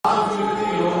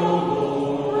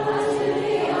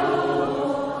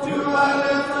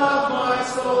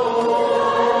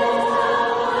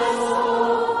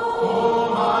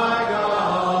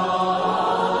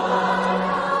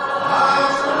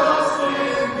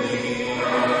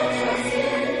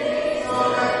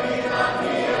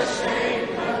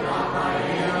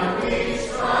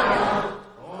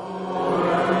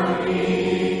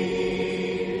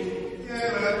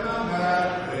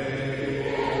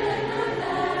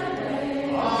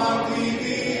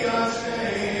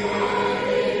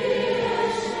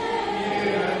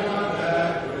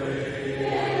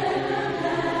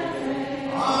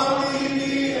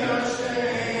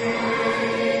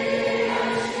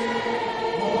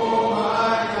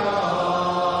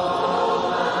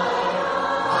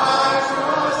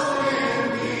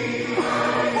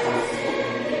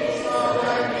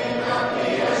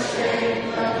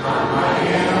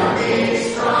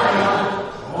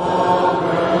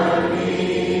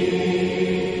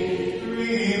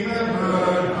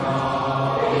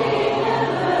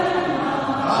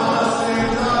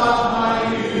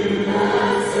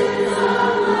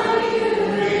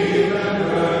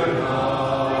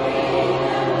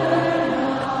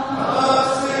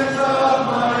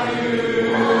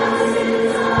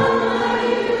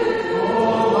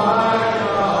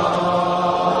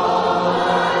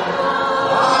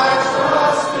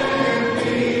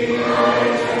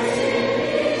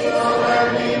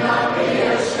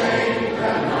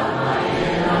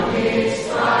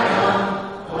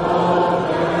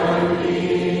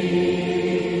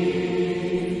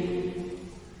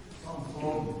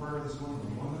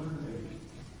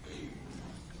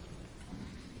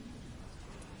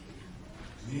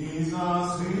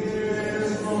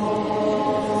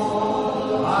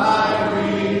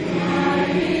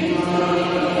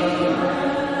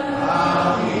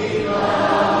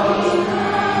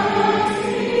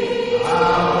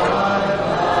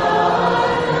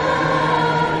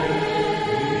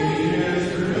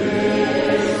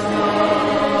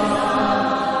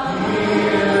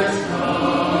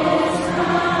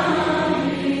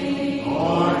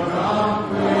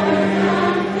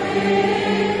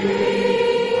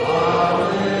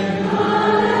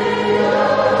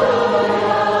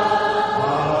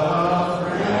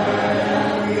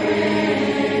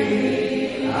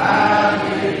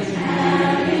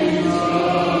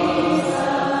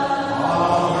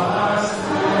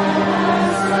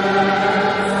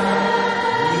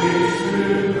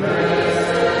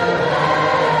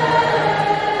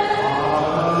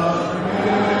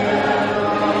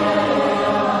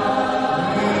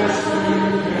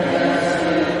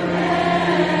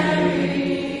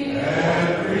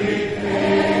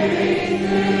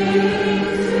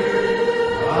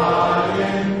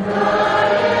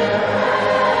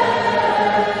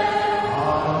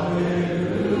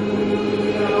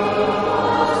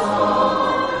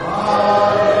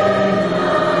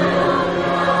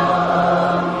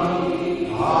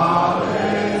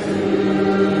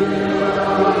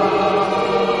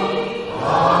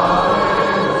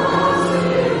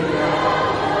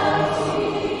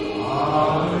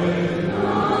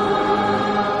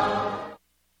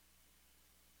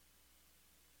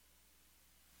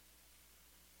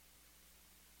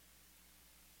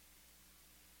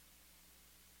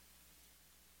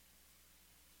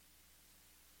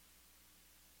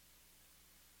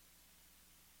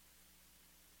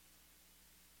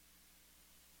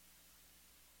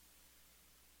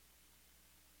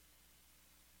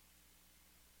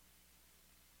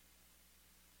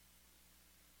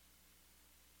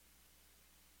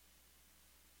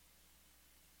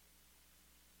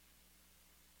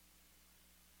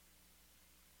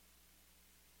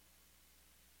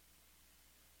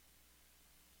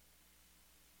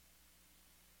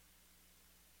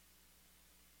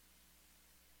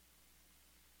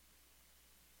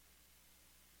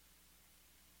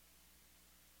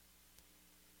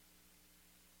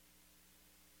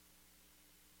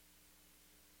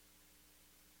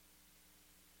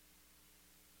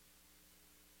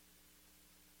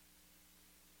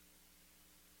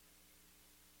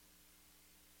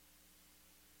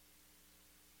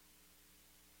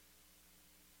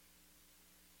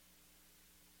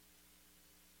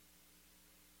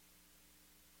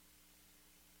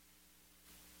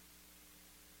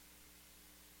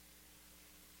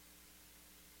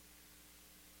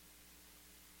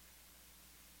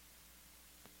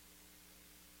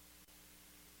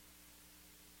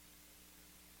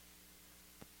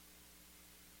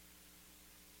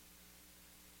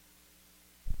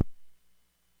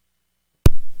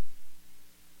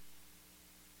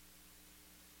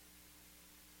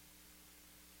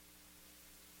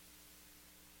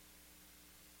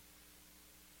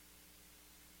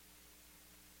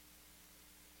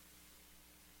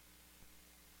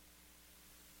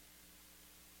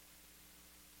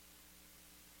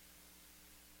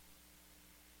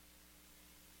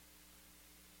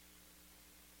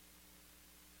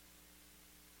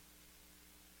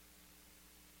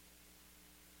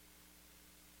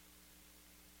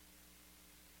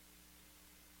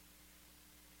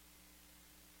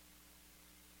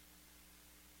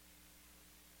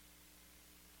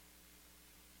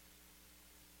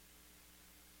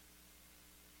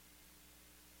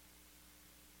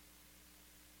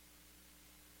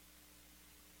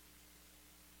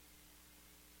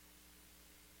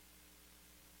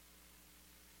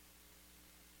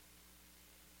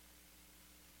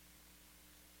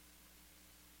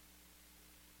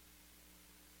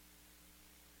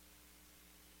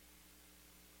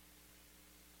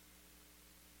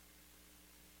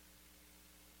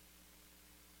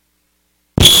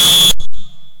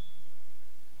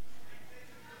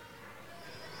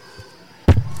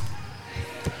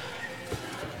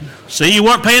See, you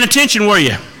weren't paying attention, were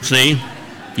you? See,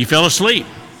 you fell asleep.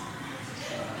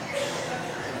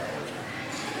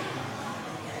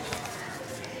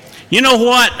 You know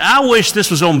what? I wish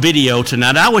this was on video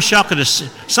tonight. I wish y'all could have,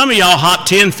 some of y'all hopped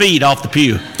 10 feet off the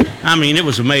pew. I mean, it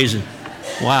was amazing.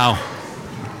 Wow.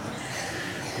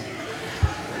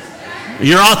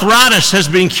 Your arthritis has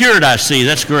been cured, I see.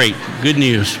 That's great. Good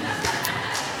news.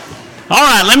 All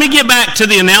right, let me get back to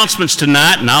the announcements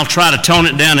tonight, and I'll try to tone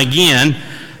it down again.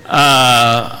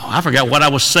 I forgot what I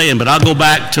was saying, but I'll go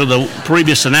back to the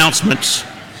previous announcements.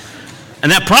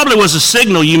 And that probably was a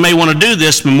signal you may want to do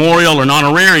this, memorial or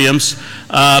honorariums,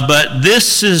 but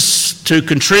this is to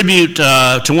contribute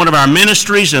to one of our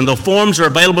ministries, and the forms are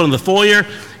available in the foyer.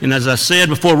 And as I said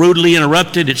before, rudely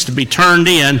interrupted, it's to be turned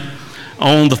in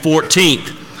on the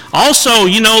 14th. Also,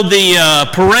 you know, the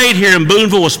parade here in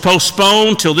Booneville was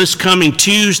postponed till this coming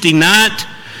Tuesday night,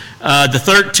 the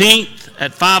 13th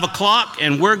at 5 o'clock,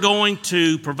 and we're going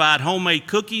to provide homemade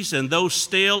cookies, and those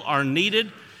still are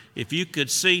needed. If you could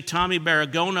see Tommy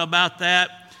Barragona about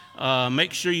that,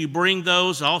 make sure you bring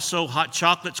those. Also, hot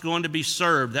chocolate's going to be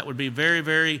served. That would be very,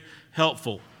 very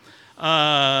helpful.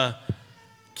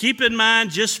 Keep in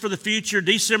mind, just for the future,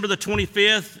 December the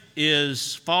 25th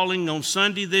is falling on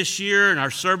Sunday this year, and our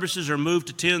services are moved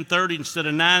to 10:30 instead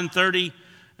of 9:30.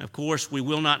 Of course, we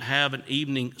will not have an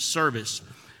evening service.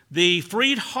 The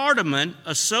Freed Hardeman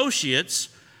Associates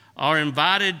are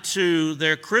invited to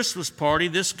their Christmas party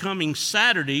this coming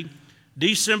Saturday,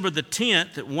 December the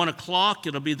 10th at 1 o'clock.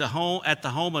 It'll be at the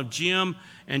home of Jim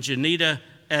and Janita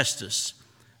Estes.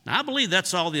 Now, I believe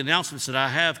that's all the announcements that I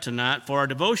have tonight. For our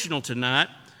devotional tonight,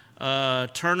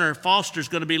 Turner Foster is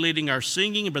going to be leading our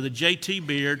singing, and Brother J.T.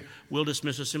 Beard will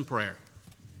dismiss us in prayer.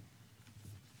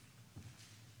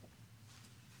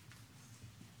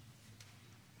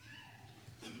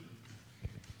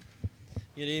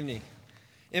 Good evening.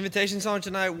 Invitation song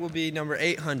tonight will be number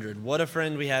 800, What a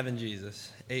Friend We Have in Jesus,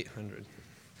 800.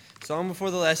 Song before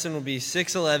the lesson will be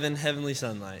 611, Heavenly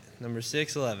Sunlight, number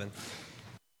 611.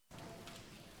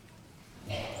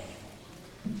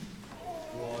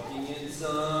 Walking in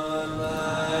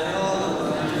sunlight, all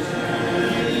around me.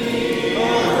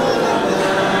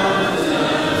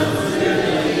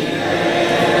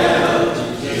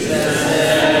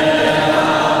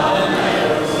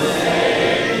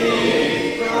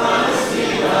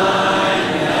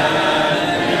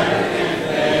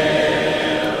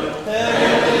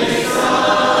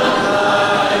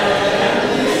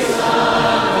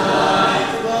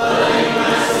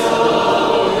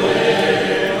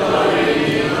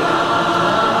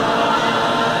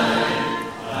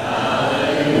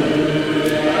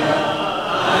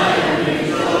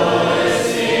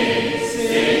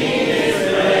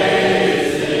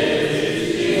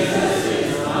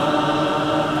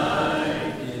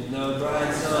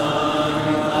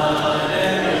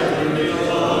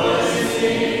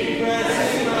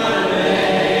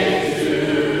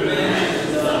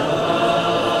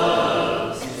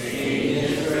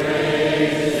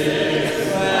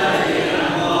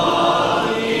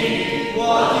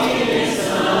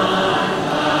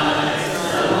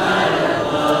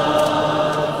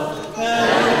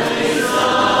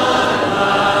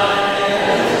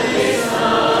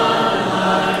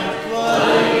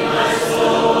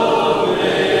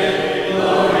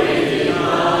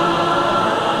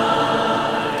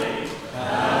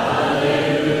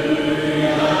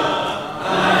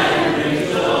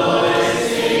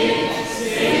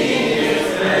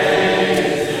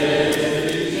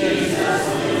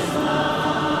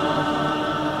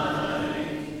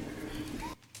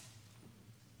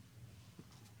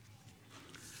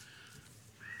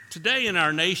 Today in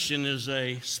our nation is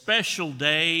a special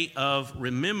day of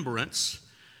remembrance.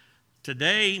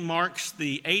 Today marks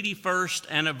the 81st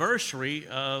anniversary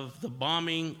of the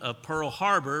bombing of Pearl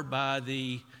Harbor by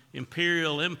the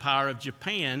Imperial Empire of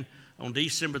Japan on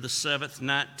December the 7th,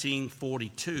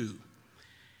 1942.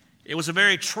 It was a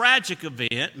very tragic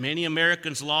event. Many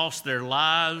Americans lost their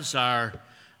lives.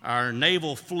 Our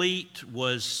naval fleet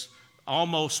was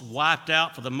almost wiped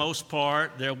out for the most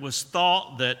part. There was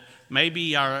thought that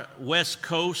maybe our West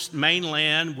Coast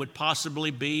mainland would possibly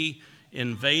be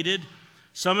invaded.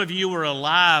 Some of you were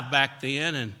alive back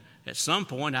then, and at some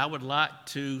point I would like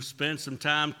to spend some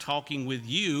time talking with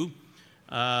you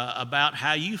about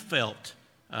how you felt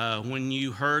when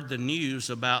you heard the news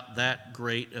about that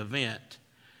great event.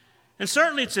 And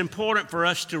certainly it's important for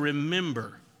us to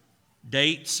remember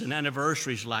dates and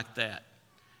anniversaries like that.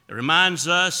 It reminds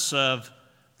us of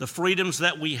the freedoms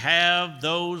that we have,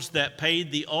 those that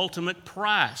paid the ultimate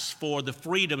price for the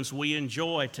freedoms we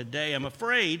enjoy today. I'm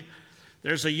afraid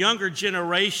there's a younger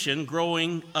generation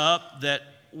growing up that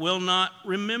will not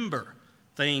remember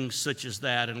things such as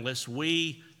that unless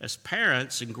we, as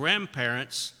parents and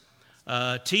grandparents,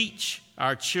 teach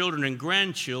our children and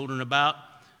grandchildren about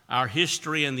our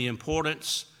history and the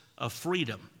importance of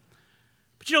freedom.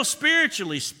 But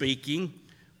spiritually speaking,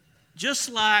 just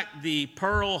like the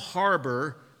Pearl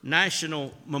Harbor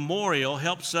National Memorial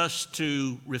helps us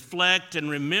to reflect and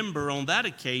remember on that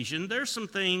occasion, there's some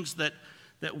things that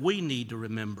we need to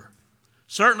remember.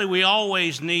 Certainly, we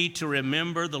always need to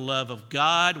remember the love of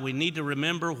God. We need to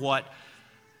remember what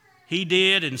He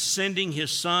did in sending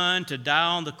His Son to die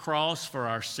on the cross for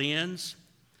our sins.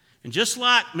 And just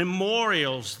like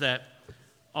memorials that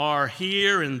are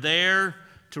here and there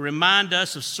to remind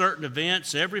us of certain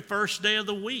events every first day of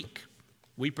the week,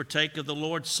 we partake of the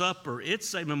Lord's Supper.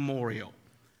 It's a memorial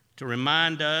to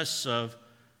remind us of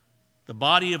the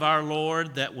body of our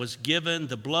Lord that was given,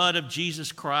 the blood of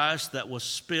Jesus Christ that was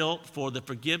spilt for the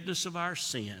forgiveness of our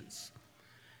sins.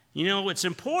 It's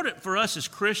important for us as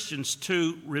Christians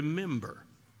to remember,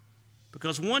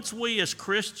 because once we as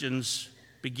Christians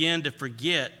begin to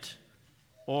forget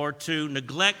or to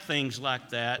neglect things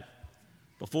like that,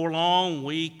 before long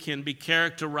we can be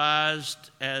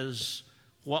characterized as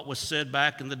what was said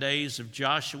back in the days of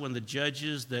Joshua and the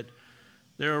judges, that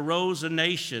there arose a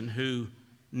nation who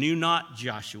knew not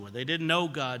Joshua. They didn't know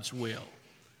God's will.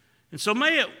 And so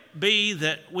may it be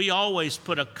that we always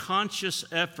put a conscious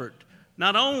effort,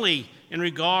 not only in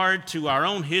regard to our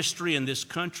own history in this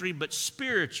country, but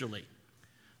spiritually.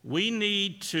 We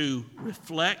need to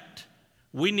reflect.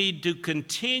 We need to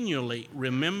continually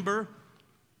remember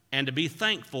and to be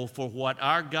thankful for what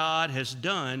our God has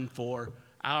done for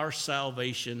our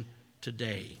salvation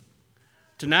today.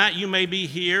 Tonight you may be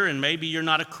here and maybe you're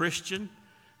not a Christian.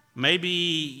 Maybe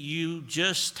you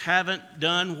just haven't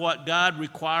done what God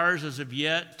requires as of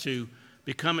yet to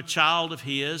become a child of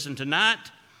His. And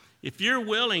tonight, if you're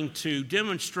willing to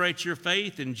demonstrate your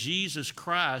faith in Jesus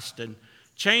Christ and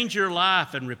change your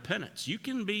life in repentance, you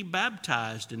can be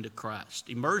baptized into Christ,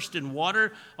 immersed in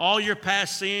water. All your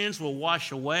past sins will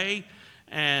wash away,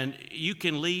 and you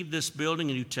can leave this building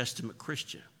a New Testament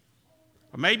Christian.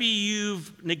 Or maybe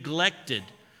you've neglected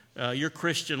your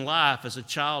Christian life as a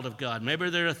child of God. Maybe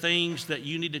there are things that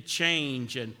you need to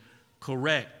change and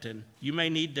correct, and you may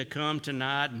need to come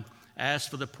tonight and ask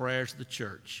for the prayers of the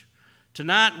church.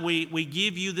 Tonight, we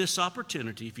give you this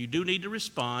opportunity. If you do need to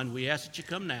respond, we ask that you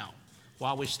come now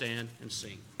while we stand and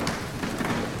sing.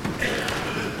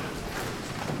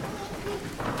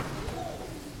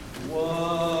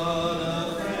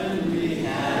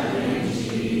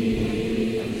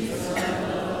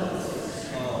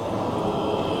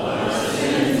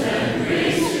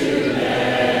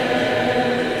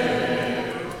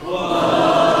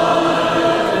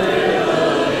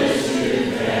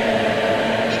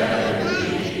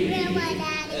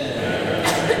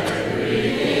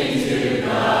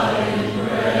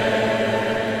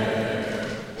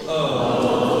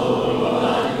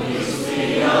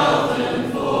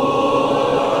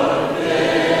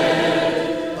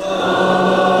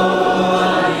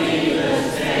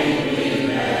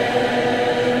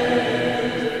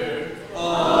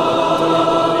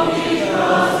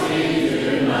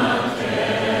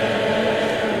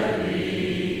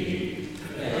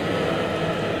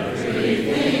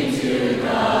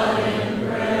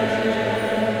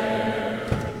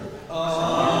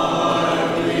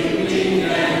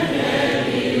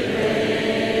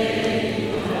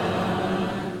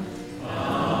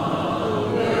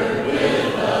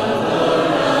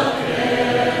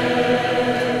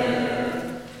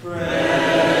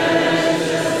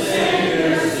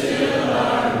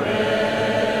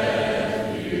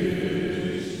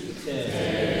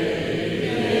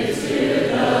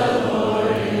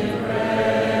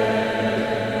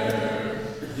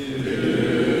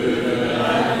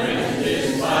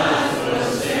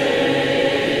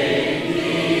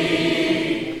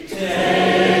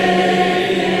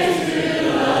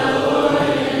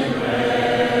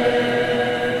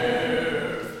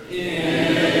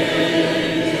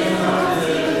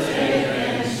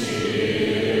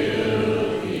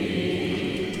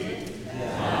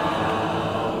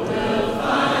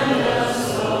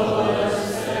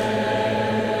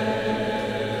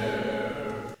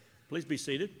 Please be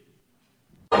seated.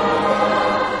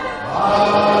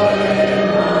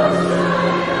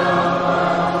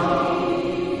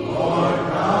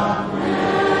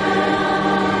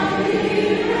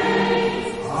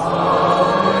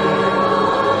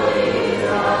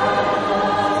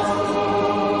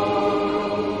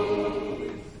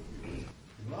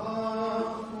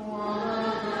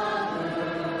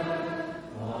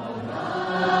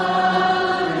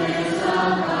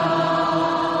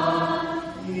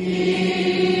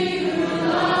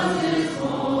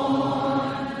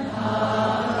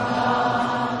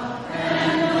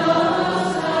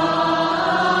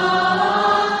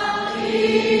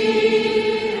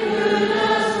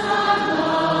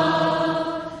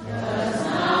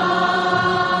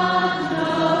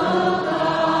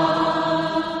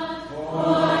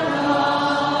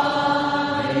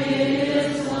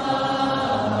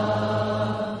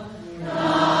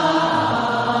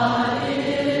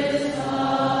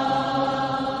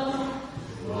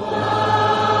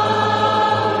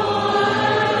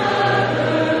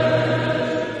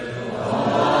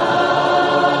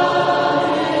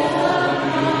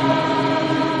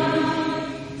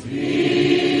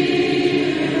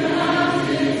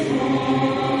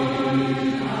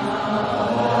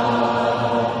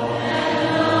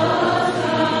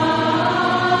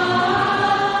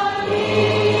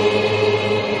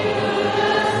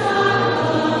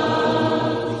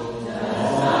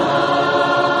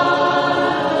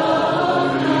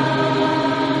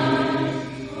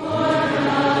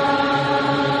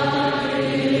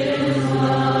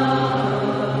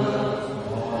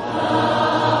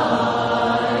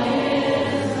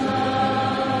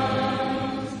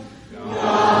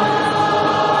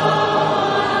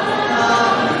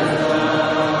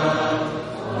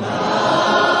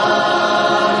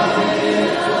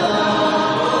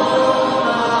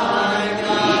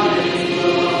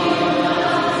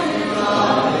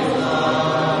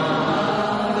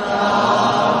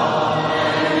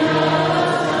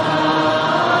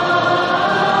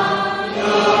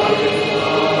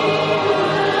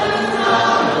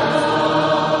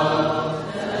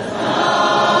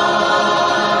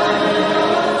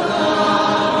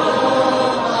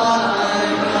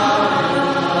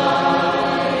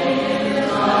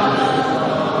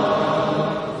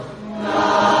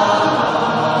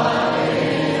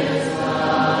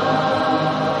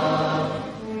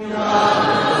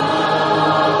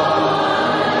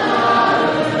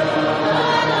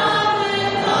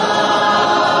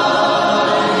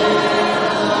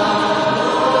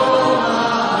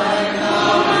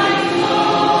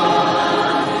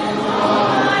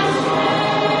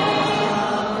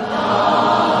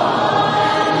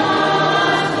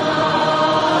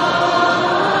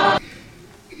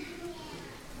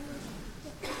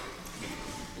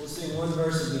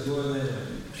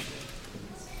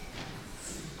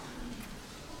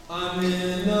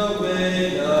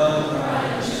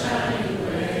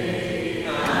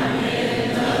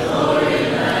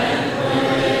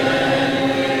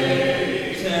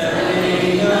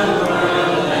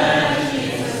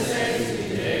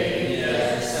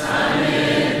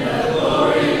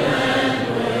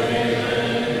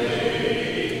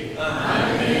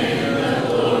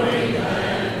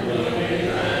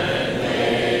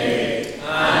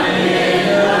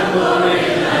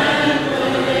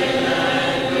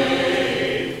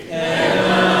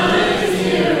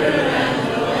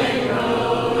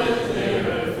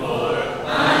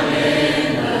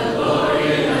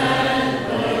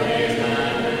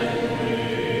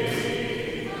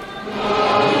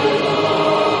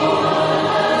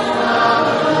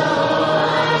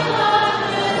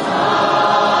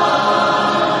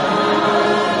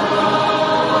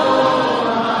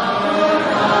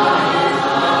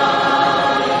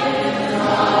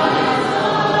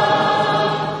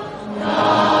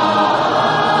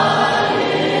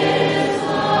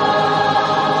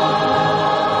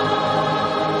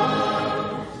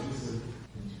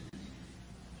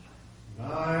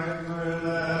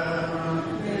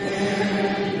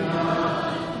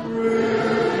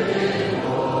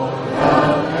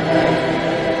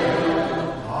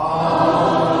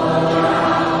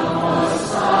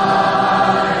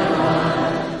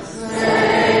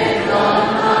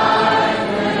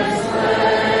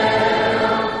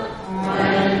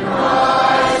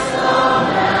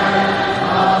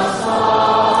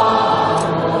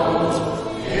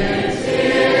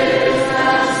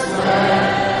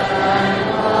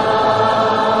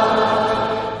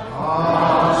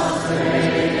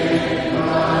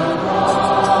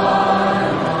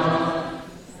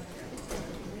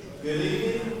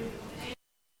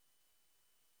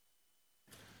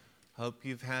 Hope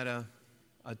you've had a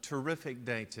terrific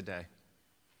day today.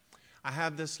 I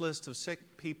have this list of sick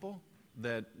people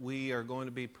that we are going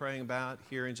to be praying about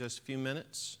here in just a few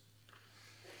minutes.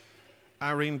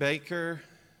 Irene Baker,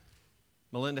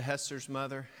 Melinda Hester's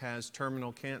mother, has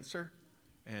terminal cancer,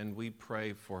 and we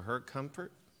pray for her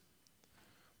comfort.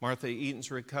 Martha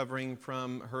Eaton's recovering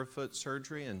from her foot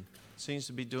surgery and seems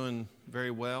to be doing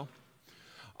very well.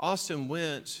 Austin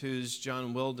Wentz, who's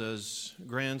John Wilda's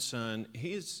grandson,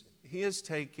 he is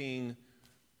taking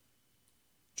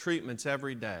treatments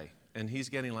every day, and he's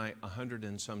getting like 100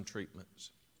 and some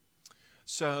treatments.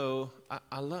 So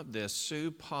I love this.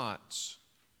 Sue Potts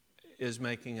is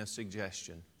making a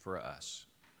suggestion for us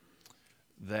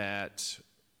that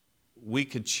we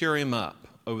could cheer him up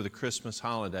over the Christmas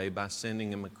holiday by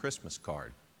sending him a Christmas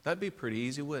card. That'd be pretty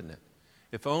easy, wouldn't it?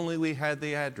 If only we had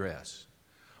the address.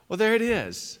 Well, there it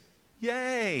is.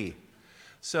 Yay!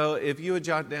 So if you would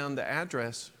jot down the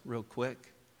address real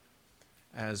quick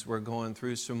as we're going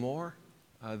through some more,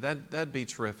 that'd be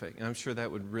terrific. And I'm sure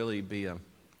that would really be a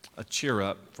cheer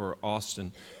up for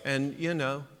Austin and,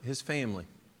 his family.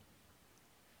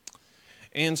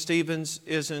 Ann Stevens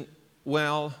isn't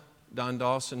well. Don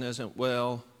Dawson isn't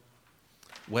well.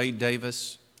 Wade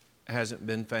Davis hasn't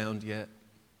been found yet.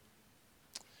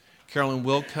 Carolyn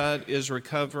Wilcutt is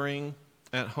recovering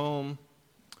at home.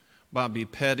 Bobby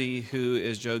Petty, who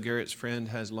is Joe Garrett's friend,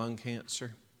 has lung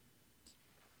cancer.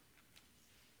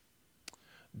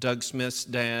 Doug Smith's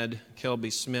dad,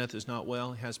 Kelby Smith, is not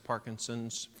well. He has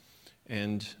Parkinson's,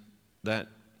 and that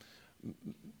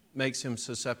makes him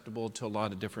susceptible to a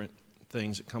lot of different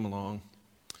things that come along.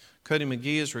 Cody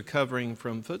McGee is recovering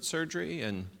from foot surgery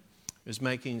and is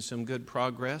making some good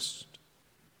progress.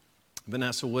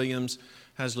 Vanessa Williams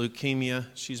has leukemia.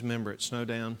 She's a member at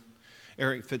Snowdown.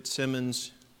 Eric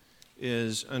Fitzsimmons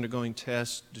is undergoing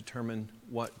tests to determine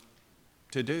what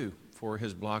to do for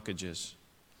his blockages.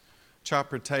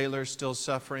 Chopper Taylor still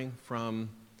suffering from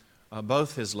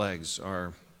both his legs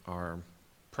are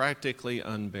practically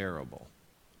unbearable.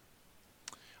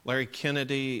 Larry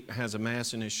Kennedy has a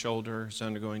mass in his shoulder, is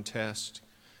undergoing tests.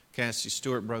 Cassie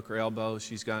Stewart broke her elbow.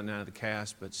 She's gotten out of the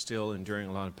cast, but still enduring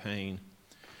a lot of pain.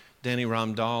 Danny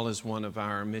Ramdahl is one of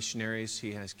our missionaries.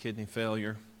 He has kidney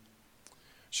failure.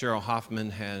 Cheryl Hoffman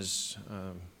has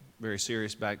very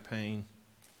serious back pain.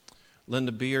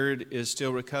 Linda Beard is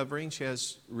still recovering. She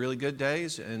has really good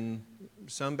days and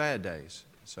some bad days.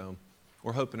 So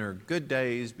we're hoping her good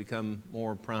days become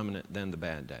more prominent than the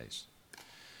bad days.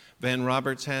 Van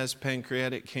Roberts has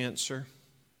pancreatic cancer.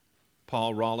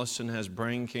 Paul Rollison has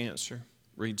brain cancer.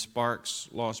 Reed Sparks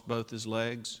lost both his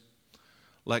legs.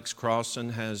 Lex Crossan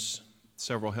has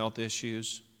several health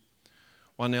issues.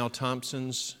 Wanell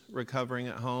Thompson's recovering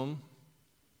at home.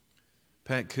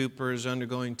 Pat Cooper is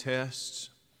undergoing tests.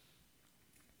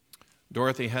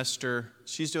 Dorothy Hester,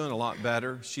 she's doing a lot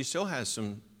better. She still has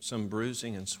some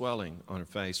bruising and swelling on her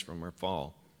face from her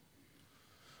fall.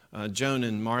 Joan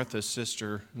and Martha's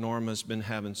sister, Norma's been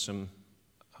having some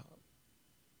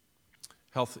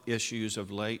health issues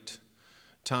of late.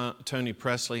 Tony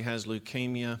Presley has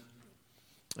leukemia.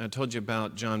 I told you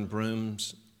about John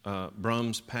Brooms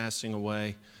passing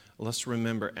away. Let's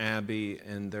remember Abby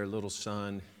and their little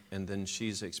son, and then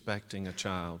she's expecting a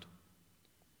child.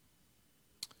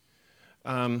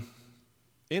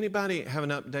 Anybody have an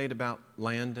update about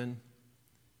Landon?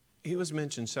 He was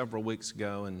mentioned several weeks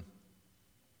ago, and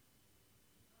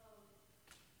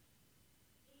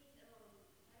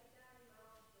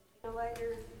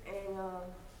later, and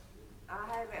I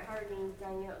haven't heard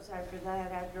anything else after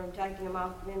that, after I'm taking him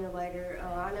off the ventilator.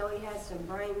 I know he has some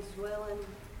brain swelling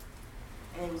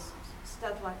and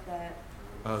stuff like that.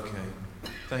 Okay.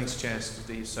 Thanks,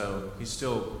 Chastity. So he's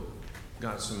still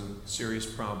got some serious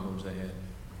problems ahead.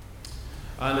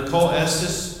 Nicole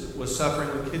Estes was suffering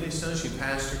with kidney stone. She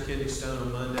passed her kidney stone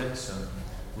on Monday, so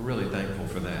we're really thankful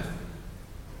for that.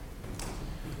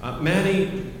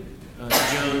 Maddie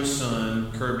Jones'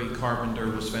 son, Kirby Carpenter,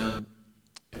 was found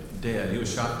dead. He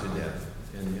was shot to death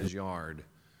in his yard.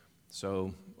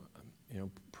 So,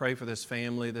 pray for this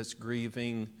family that's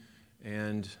grieving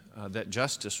and that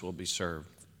justice will be served.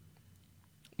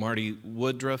 Marty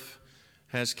Woodruff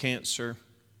has cancer.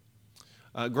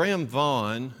 Graham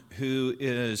Vaughn, who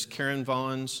is Karen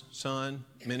Vaughn's son,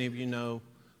 many of you know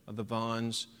of the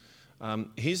Vaughns,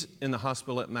 he's in the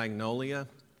hospital at Magnolia.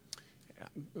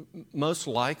 Most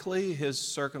likely, his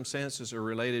circumstances are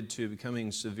related to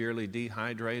becoming severely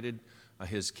dehydrated.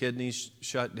 His kidneys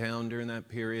shut down during that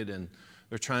period, and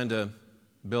they're trying to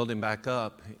build him back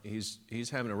up. He's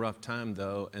having a rough time,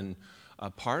 though, and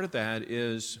part of that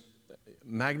is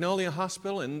Magnolia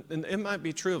Hospital, and it might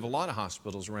be true of a lot of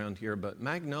hospitals around here, but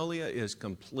Magnolia is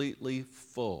completely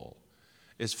full.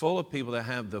 It's full of people that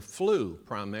have the flu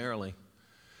primarily.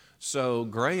 So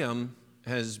Graham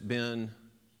has been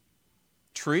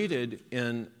treated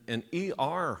in an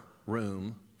ER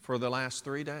room for the last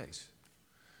 3 days.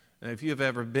 And if you've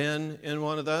ever been in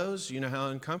one of those, you know how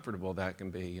uncomfortable that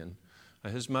can be. And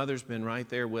his mother's been right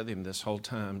there with him this whole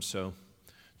time. So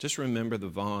just remember the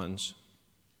Vaughns.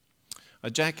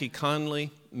 Jackie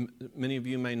Conley, many of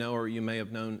you may know, or you may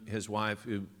have known his wife,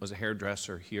 who was a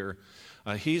hairdresser here.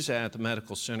 He's at the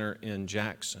medical center in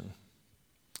Jackson.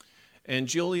 And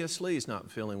Julius Lee's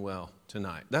not feeling well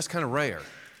tonight. That's kind of rare.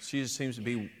 She just seems to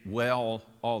be well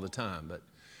all the time. But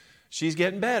she's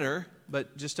getting better,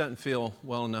 but just doesn't feel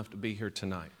well enough to be here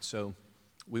tonight. So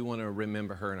we want to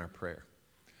remember her in our prayer.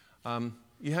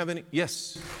 You have any?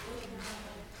 Yes.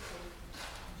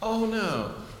 Oh,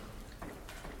 no.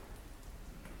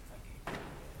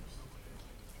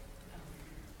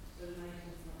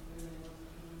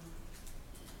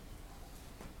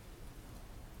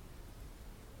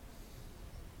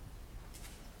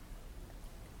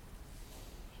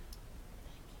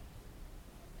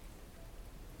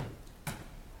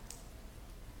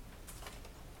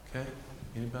 Okay.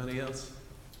 Anybody else?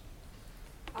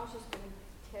 I was just going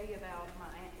to tell you about my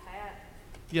Aunt Pat.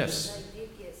 Yes. They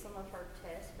did get some of her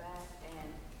tests back, and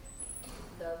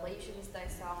the lesions they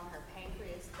saw in her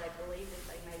pancreas, they believe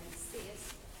that they may be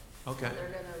cysts. Okay.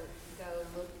 They're going to go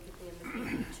look at them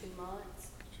in 2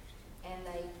 months. And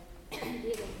they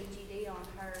did an EGD on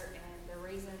her, and the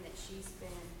reason that she's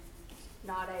been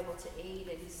not able to eat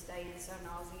and staying so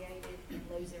nauseated and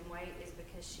losing weight is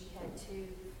because she had 2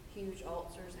 huge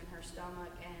ulcers in her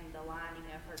stomach, and the lining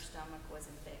of her stomach was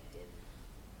infected.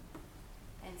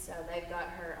 And so they've got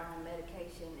her on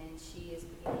medication, and she is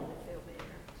beginning to feel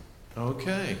better.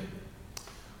 Okay.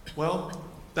 Well,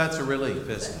 that's a relief,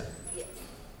 isn't it? Yes.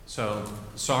 So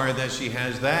sorry that she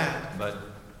has that, but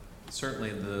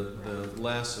certainly the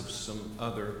less of some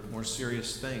other more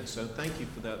serious things. So thank you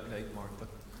for that update, Martha.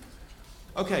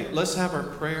 Okay, let's have our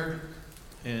prayer,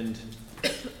 and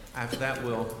after that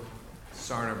we'll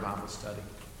start our Bible study.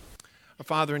 Our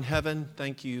Father in heaven,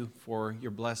 thank you for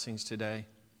your blessings today.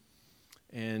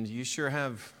 And you sure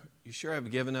have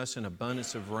given us an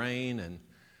abundance of rain, and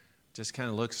just kind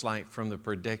of looks like from the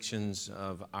predictions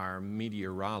of our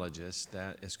meteorologists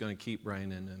that it's going to keep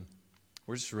raining, and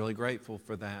we're just really grateful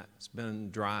for that. It's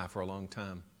been dry for a long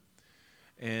time.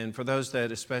 And for those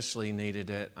that especially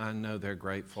needed it, I know they're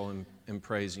grateful and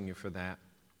praising you for that.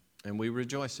 And we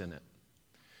rejoice in it.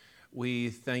 We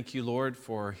thank you, Lord,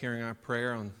 for hearing our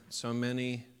prayer on so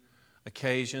many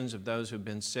occasions of those who've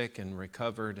been sick and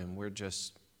recovered, and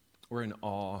we're in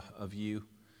awe of you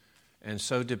and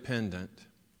so dependent.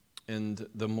 And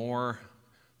the more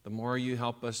you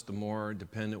help us, the more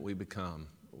dependent we become.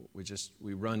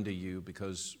 We run to you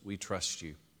because we trust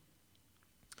you.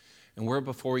 And we're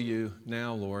before you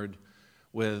now, Lord,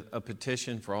 with a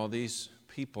petition for all these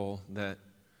people that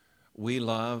we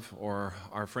love, or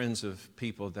are friends of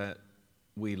people that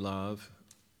we love,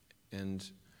 and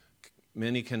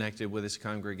many connected with this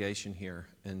congregation here.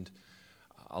 And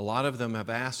a lot of them have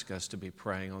asked us to be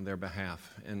praying on their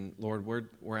behalf. And Lord,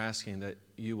 we're asking that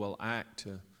you will act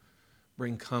to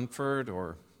bring comfort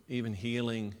or even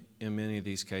healing in many of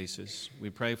these cases. We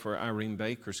pray for Irene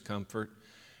Baker's comfort,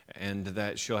 and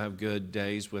that she'll have good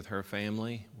days with her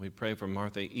family. We pray for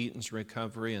Martha Eaton's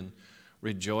recovery and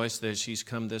rejoice that she's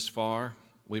come this far.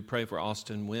 We pray for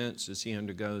Austin Wentz as he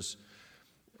undergoes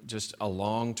just a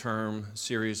long-term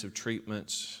series of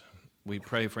treatments. We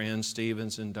pray for Ann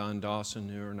Stevens and Don Dawson,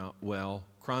 who are not well,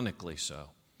 chronically so.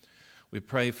 We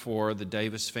pray for the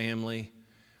Davis family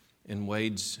and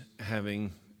Wade's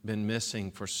having been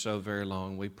missing for so very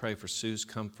long. We pray for Sue's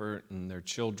comfort and their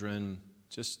children,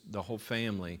 just the whole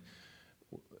family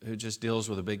who just deals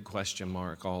with a big question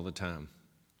mark all the time.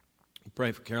 We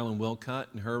pray for Carolyn Wilcott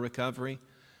and her recovery,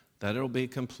 that it'll be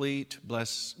complete.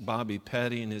 Bless Bobby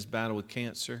Petty in his battle with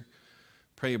cancer.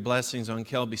 Pray your blessings on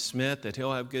Kelby Smith, that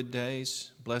he'll have good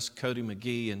days. Bless Cody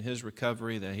McGee in his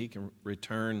recovery, that he can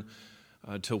return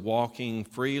to walking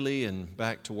freely and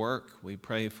back to work. We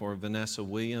pray for Vanessa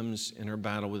Williams in her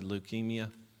battle with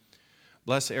leukemia.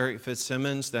 Bless Eric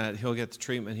Fitzsimmons, that he'll get the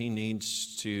treatment he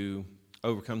needs to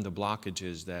overcome the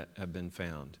blockages that have been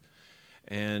found.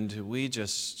 And we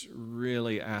just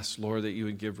really ask, Lord, that you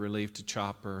would give relief to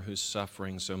Chopper, who's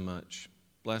suffering so much.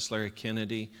 Bless Larry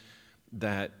Kennedy,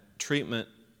 that treatment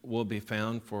will be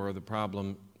found for the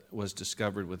problem was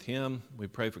discovered with him. We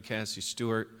pray for Cassie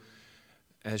Stewart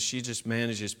as she just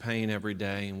manages pain every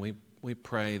day, and we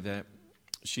pray that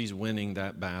she's winning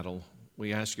that battle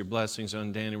We ask your blessings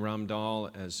on Danny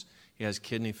Ramdahl as he has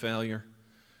kidney failure.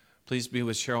 Please be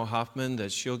with Cheryl Hoffman,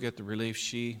 that she'll get the relief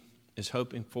she is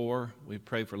hoping for. We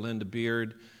pray for Linda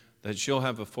Beard, that she'll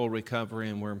have a full recovery,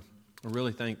 and we're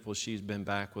really thankful she's been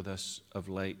back with us of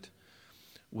late.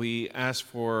 We ask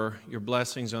for your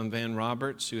blessings on Van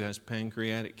Roberts, who has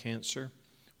pancreatic cancer,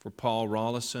 for Paul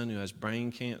Rollison, who has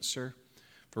brain cancer,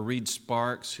 for Reed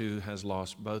Sparks, who has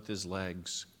lost both his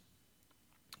legs.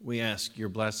 We ask your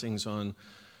blessings on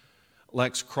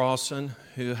Lex Crossan,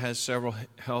 who has several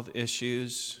health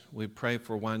issues. We pray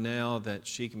for Wynell, that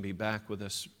she can be back with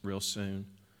us real soon.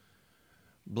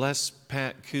 Bless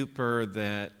Pat Cooper,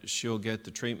 that she'll get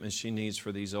the treatment she needs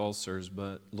for these ulcers.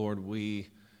 But Lord, we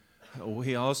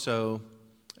also,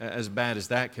 as bad as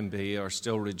that can be, are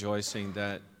still rejoicing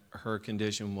that her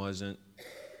condition wasn't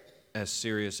as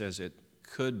serious as it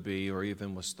could be or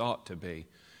even was thought to be.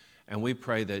 And we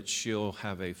pray that she'll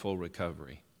have a full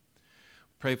recovery.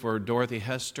 Pray for Dorothy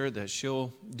Hester, that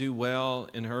she'll do well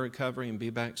in her recovery and be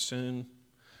back soon.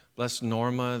 Bless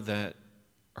Norma, that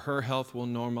her health will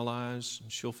normalize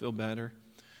and she'll feel better.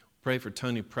 Pray for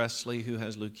Tony Presley, who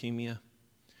has leukemia.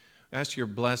 Ask your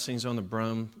blessings on the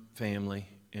Brum family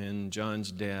and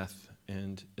John's death,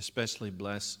 and especially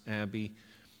bless Abby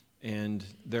and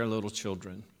their little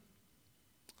children.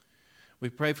 We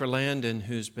pray for Landon,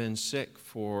 who's been sick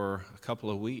for a couple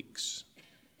of weeks.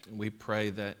 We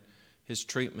pray that his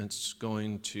treatment's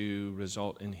going to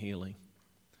result in healing.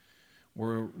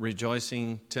 We're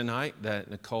rejoicing tonight that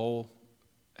Nicole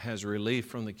has relief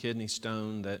from the kidney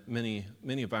stone that many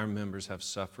of our members have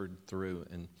suffered through,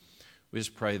 and we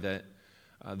just pray that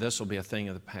this will be a thing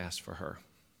of the past for her.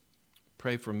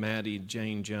 Pray for Maddie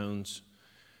Jane Jones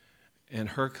and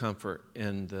her comfort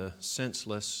in the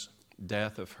senseless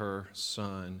death of her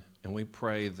son, and we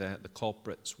pray that the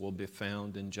culprits will be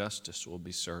found and justice will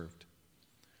be served.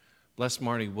 Bless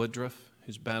Marty Woodruff,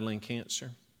 who's battling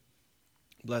cancer.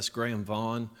 Bless Graham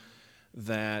Vaughn,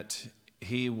 that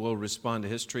he will respond to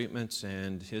his treatments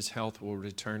and his health will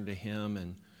return to him,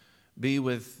 and be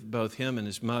with both him and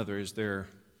his mother as they're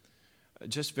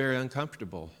just very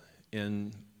uncomfortable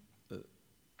in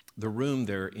the room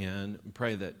they're in.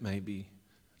 Pray that maybe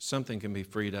something can be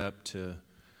freed up to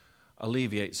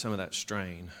alleviate some of that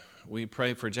strain. We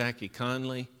pray for Jackie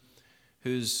Conley,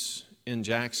 who's in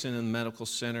Jackson in the medical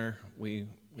center. We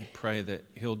pray that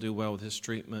he'll do well with his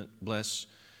treatment. Bless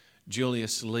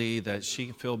Julius Lee, that she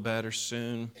can feel better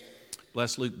soon.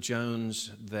 Bless Luke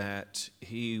Jones, that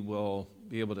he will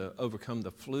be able to overcome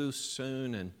the flu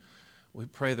soon. And we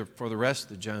pray for the rest of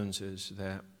the Joneses,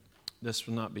 that this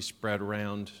will not be spread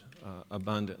around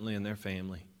abundantly in their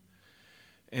family.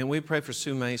 And we pray for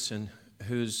Sue Mason,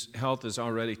 whose health is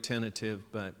already tentative,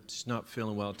 but she's not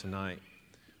feeling well tonight.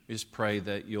 We just pray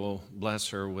that you'll bless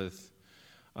her with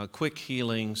a quick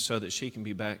healing so that she can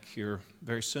be back here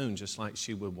very soon, just like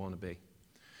she would want to be.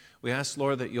 We ask,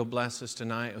 Lord, that you'll bless us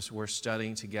tonight as we're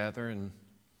studying together, and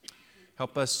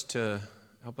help us to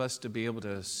be able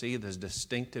to see the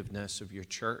distinctiveness of your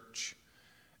church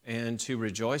and to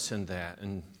rejoice in that,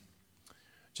 and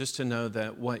just to know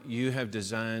that what you have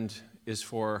designed is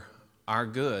for our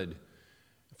good,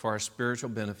 for our spiritual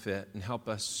benefit, and help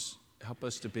us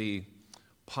to be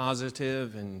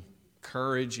positive and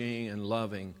encouraging and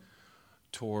loving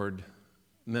toward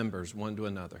members one to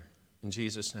another. In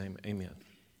Jesus' name, amen.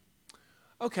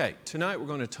 Okay, tonight we're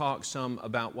going to talk some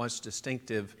about what's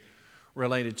distinctive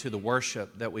related to the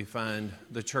worship that we find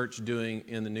the church doing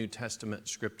in the New Testament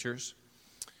scriptures.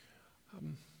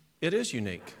 It is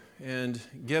unique, and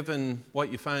given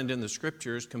what you find in the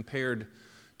scriptures compared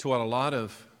to what a lot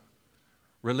of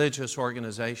religious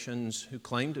organizations who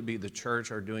claim to be the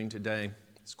church are doing today,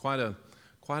 it's quite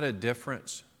a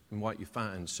difference in what you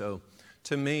find. So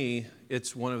to me,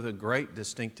 it's one of the great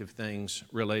distinctive things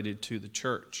related to the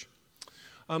church.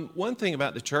 One thing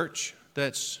about the church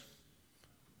that's,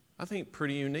 I think,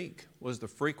 pretty unique was the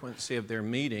frequency of their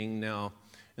meeting. Now,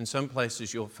 in some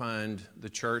places you'll find the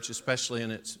church, especially in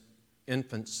its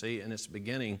infancy and its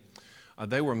beginning,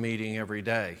 they were meeting every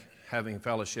day, having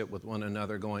fellowship with one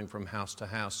another, going from house to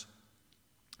house.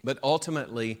 But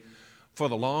ultimately, for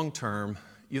the long term,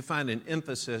 you find an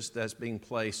emphasis that's being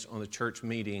placed on the church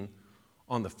meeting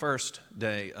on the first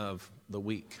day of the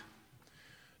week.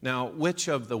 Now, which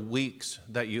of the weeks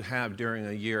that you have during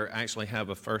a year actually have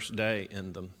a first day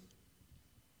in them?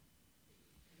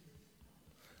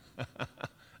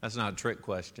 That's not a trick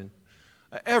question.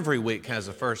 Every week has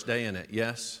a first day in it,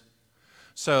 yes?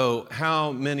 So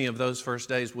how many of those first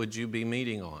days would you be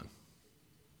meeting on?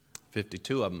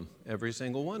 52 of them, every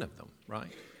single one of them,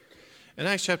 right? In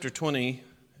Acts chapter 20,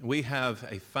 we have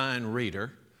a fine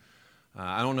reader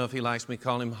I don't know if he likes me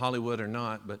calling him Hollywood or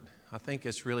not, but I think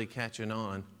it's really catching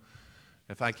on.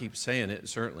 If I keep saying it,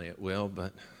 certainly it will,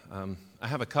 but I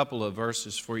have a couple of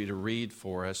verses for you to read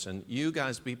for us, and you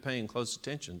guys be paying close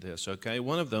attention to this, okay?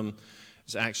 One of them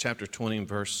is Acts chapter 20 and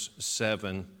verse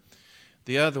 7.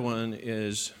 The other one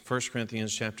is 1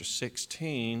 Corinthians chapter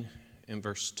 16 and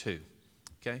verse 2.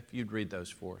 Okay, if you'd read those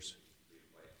for us.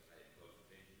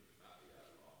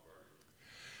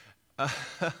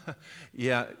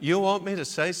 Yeah, you want me to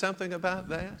say something about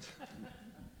that?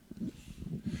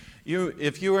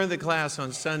 If you were in the class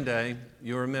on Sunday,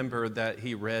 you remember that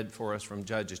he read for us from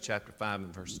Judges chapter 5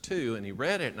 and verse 2, and he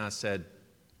read it, and I said,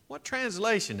 what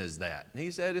translation is that? And he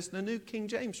said, it's the New King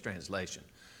James translation.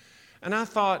 And I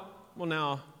thought, well,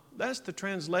 now, that's the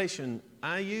translation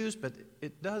I use, but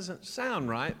it doesn't sound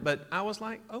right. But I was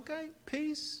like, okay,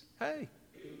 peace, hey,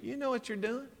 you know what you're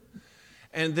doing.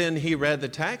 And then he read the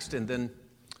text and then,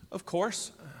 of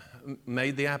course,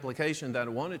 made the application that I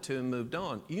wanted to and moved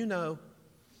on. You know,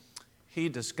 he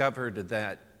discovered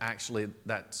that actually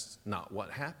that's not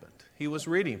what happened. He was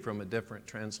reading from a different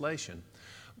translation.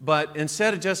 But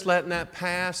instead of just letting that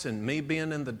pass and me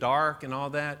being in the dark and all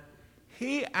that,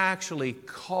 he actually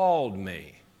called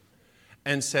me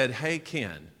and said, hey,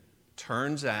 Ken,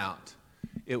 turns out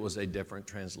it was a different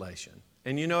translation.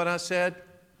 And you know what I said?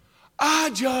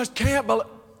 I just can't believe.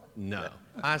 No.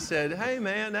 I said, hey,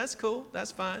 man, that's cool.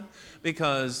 That's fine.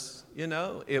 Because, you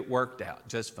know, it worked out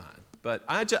just fine. But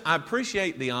I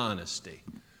appreciate the honesty.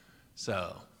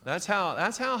 So that's how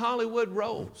Hollywood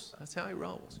rolls. That's how he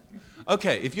rolls.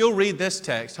 Okay, if you'll read this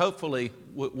text, hopefully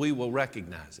we will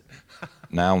recognize it.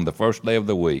 Now on the first day of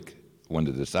the week, when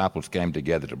the disciples came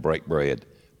together to break bread,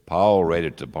 Paul,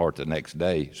 ready to depart the next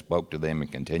day, spoke to them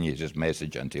and continued his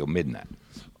message until midnight.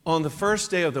 On the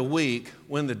first day of the week,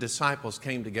 when the disciples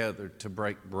came together to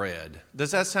break bread,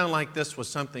 does that sound like this was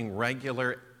something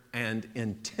regular and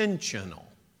intentional?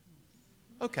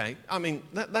 Okay, I mean,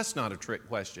 that's not a trick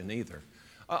question either.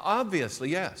 Obviously,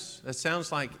 yes. It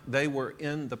sounds like they were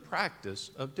in the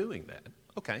practice of doing that.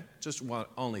 Okay, just one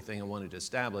only thing I wanted to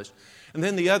establish. And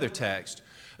then the other text.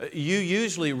 You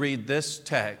usually read this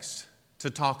text to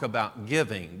talk about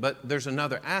giving, but there's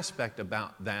another aspect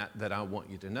about that I want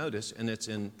you to notice, and it's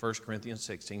in 1 Corinthians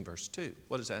 16, verse 2.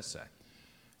 What does that say?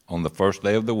 On the first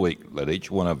day of the week, let each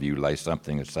one of you lay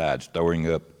something aside,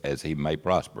 storing up as he may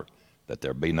prosper, that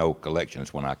there be no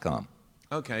collections when I come.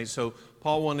 Okay, so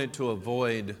Paul wanted to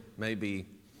avoid maybe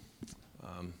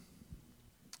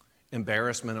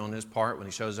embarrassment on his part when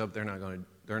he shows up. They're not going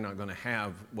to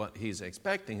have what he's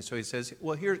expecting. So he says,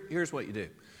 well, here's what you do.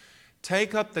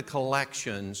 Take up the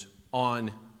collections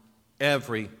on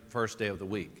every first day of the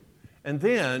week. And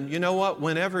then, you know what?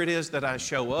 Whenever it is that I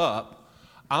show up,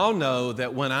 I'll know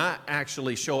that when I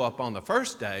actually show up on the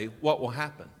first day, what will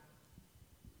happen?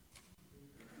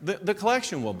 The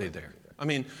collection will be there. I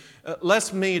mean,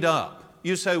 let's meet up.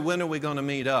 You say, when are we going to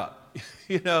meet up?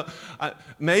 You know,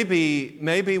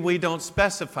 maybe we don't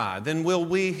specify. Then will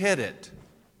we hit it?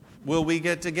 Will we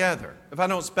get together? If I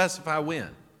don't specify when.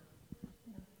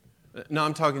 No,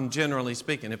 I'm talking generally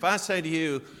speaking. If I say to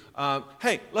you,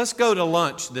 hey, let's go to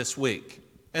lunch this week,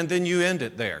 and then you end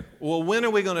it there. Well, when are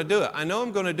we going to do it? I know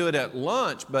I'm going to do it at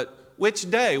lunch, but which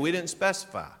day? We didn't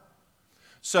specify.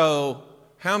 So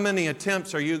how many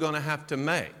attempts are you going to have to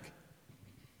make?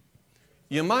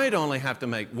 You might only have to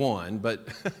make one, but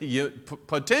you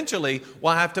potentially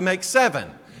will have to make 7.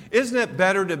 Isn't it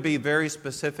better to be very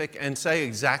specific and say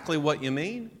exactly what you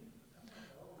mean?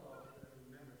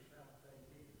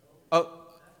 Oh,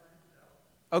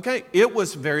 okay, it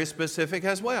was very specific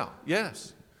as well,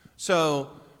 yes. So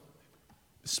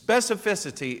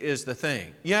specificity is the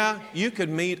thing. Yeah, you could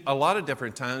meet a lot of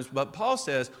different times, but Paul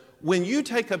says, when you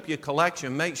take up your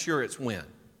collection, make sure it's when.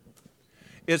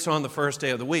 It's on the first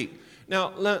day of the week.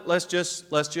 Now, let's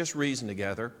just reason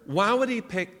together. Why would he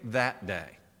pick that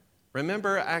day?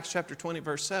 Remember Acts chapter 20,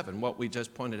 verse 7, what we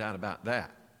just pointed out about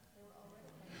that.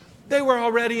 They were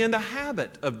already in the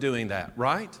habit of doing that,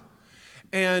 right?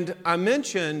 And I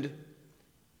mentioned,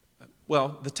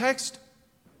 well, the text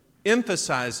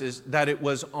emphasizes that it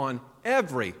was on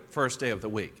every first day of the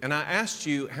week. And I asked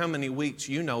you how many weeks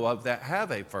you know of that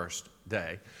have a first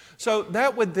day. So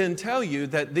that would then tell you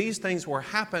that these things were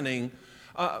happening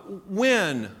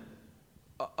when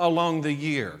along the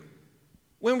year?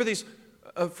 When were these,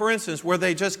 for instance, were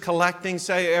they just collecting,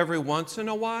 say, every once in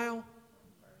a while?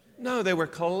 No, they were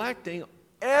collecting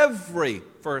every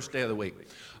first day of the week.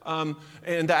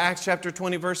 In the Acts chapter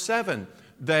 20, verse 7,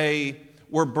 they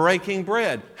were breaking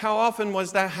bread. How often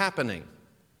was that happening?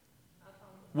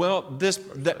 Well,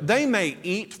 they may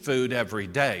eat food every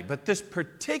day, but this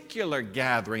particular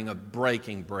gathering of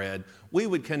breaking bread, we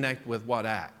would connect with what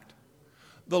act?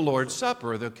 The Lord's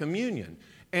Supper, the communion.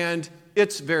 And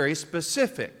it's very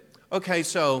specific. Okay,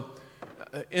 so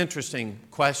interesting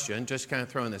question, just kind of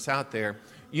throwing this out there.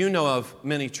 You know of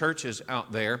many churches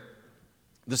out there,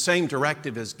 the same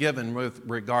directive is given with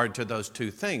regard to those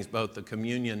two things, both the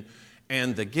communion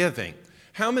and the giving.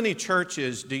 How many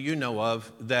churches do you know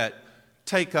of that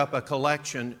take up a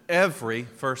collection every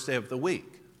first day of the week?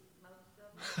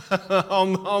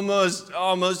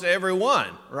 almost every one,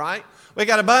 right? We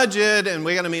got a budget and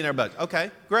we got to meet our budget.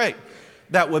 Okay, great.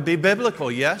 That would be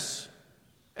biblical, yes?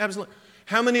 Absolutely.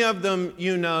 How many of them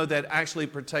you know that actually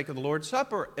partake of the Lord's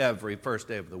Supper every first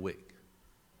day of the week?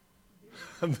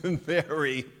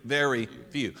 Very, very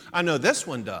few. I know this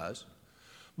one does,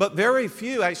 but very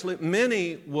few actually.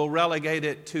 Many will relegate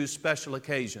it to special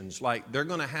occasions, like they're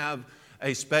going to have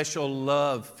a special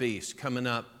love feast coming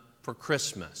up for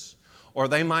Christmas, or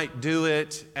they might do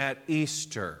it at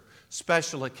Easter,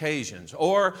 special occasions,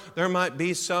 or there might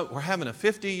be we're having a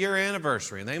 50-year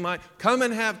anniversary and they might come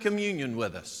and have communion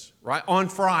with us, right, on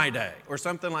Friday or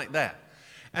something like that.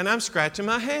 And I'm scratching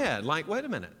my head like, wait a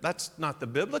minute, that's not the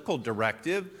biblical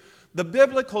directive. The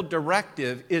biblical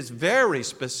directive is very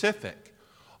specific,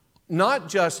 not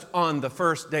just on the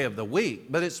first day of the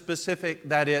week, but it's specific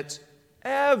that it's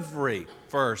every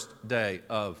first day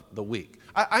of the week.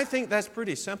 I think that's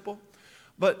pretty simple,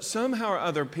 but somehow or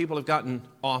other people have gotten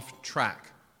off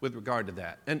track with regard to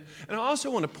that. And I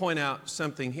also want to point out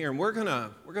something here, and we're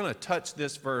gonna touch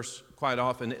this verse quite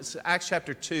often. It's Acts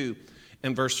chapter 2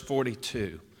 and verse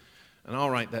 42. And I'll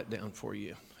write that down for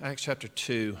you. Acts chapter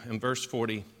 2 and verse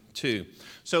 42.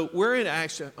 So we're in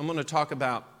Acts. I'm going to talk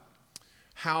about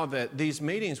how that these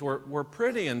meetings were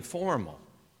pretty informal.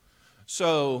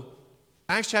 So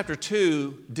Acts chapter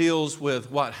 2 deals with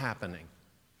what happening.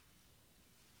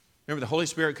 Remember, the Holy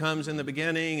Spirit comes in the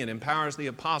beginning and empowers the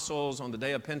apostles. On the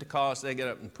day of Pentecost, they get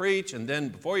up and preach. And then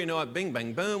before you know it, bing,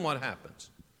 bang, boom, what happens?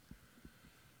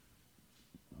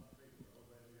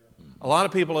 A lot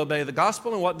of people obey the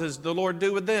gospel, and what does the Lord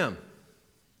do with them?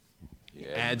 He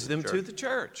adds them to the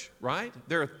church, right?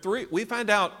 We find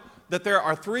out that there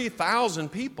are 3,000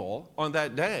 people on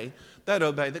that day that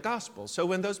obey the gospel. So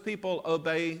when those people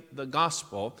obey the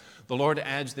gospel, the Lord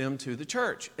adds them to the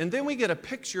church. And then we get a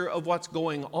picture of what's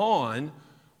going on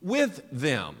with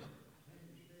them.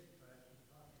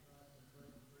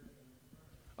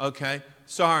 Okay,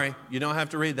 sorry, you don't have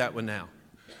to read that one now.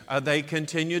 They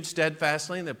continued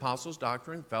steadfastly in the apostles'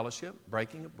 doctrine, fellowship,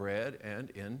 breaking of bread, and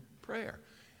in prayer.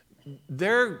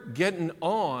 They're getting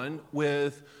on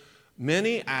with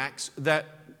many acts that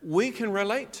we can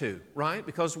relate to, right?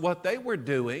 Because what they were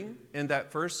doing in that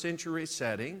first century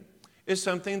setting is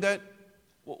something that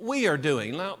we are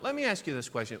doing. Now, let me ask you this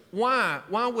question. Why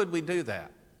would we do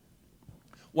that?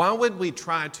 Why would we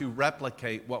try to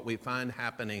replicate what we find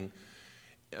happening,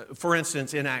 for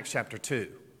instance, in Acts chapter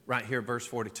 2? Right here, verse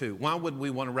 42. Why would we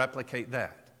want to replicate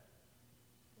that?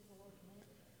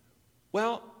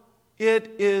 Well,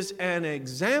 it is an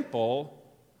example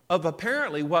of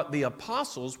apparently what the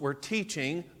apostles were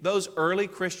teaching those early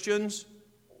Christians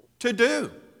to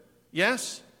do.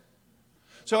 Yes?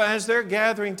 So as they're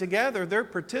gathering together, they're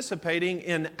participating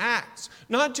in acts,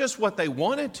 not just what they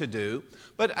wanted to do,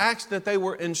 but acts that they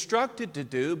were instructed to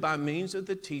do by means of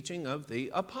the teaching of the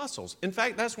apostles. In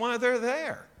fact, that's why they're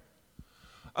there.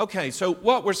 Okay, so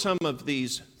what were some of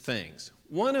these things?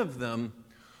 One of them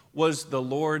was the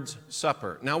Lord's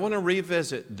Supper. Now, I want to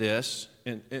revisit this.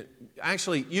 And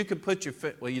actually, you could put your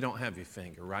well, you don't have your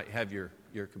finger, right? You have your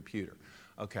computer.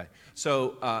 Okay,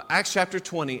 so Acts chapter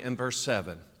 20 and verse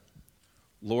 7.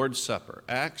 Lord's Supper.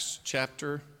 Acts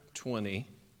chapter 20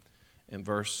 and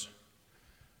verse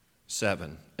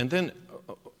 7. And then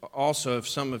also, if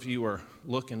some of you are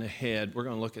looking ahead, we're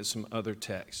going to look at some other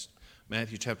texts.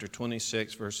 Matthew chapter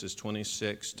 26, verses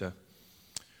 26 to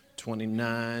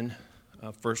 29.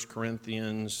 1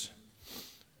 Corinthians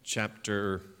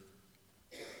chapter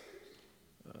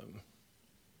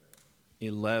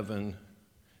 11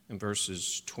 and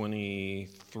verses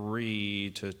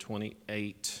 23 to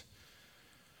 28.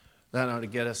 That ought to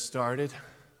get us started.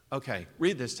 Okay,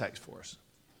 read this text for us.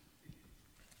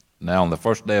 Now on the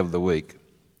first day of the week,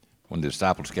 when the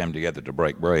disciples came together to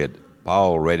break bread,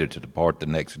 Paul, ready to depart the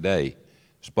next day,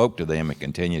 spoke to them and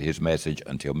continued his message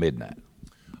until midnight.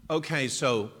 Okay,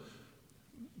 so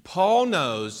Paul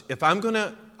knows if I'm going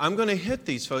to hit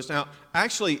these folks. Now,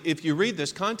 actually, if you read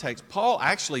this context, Paul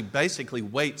actually basically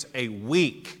waits a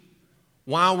week.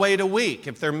 Why wait a week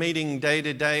if they're meeting day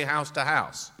to day, house to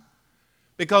house?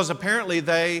 Because apparently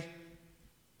they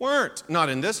Weren't. Not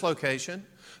in this location.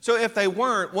 So if they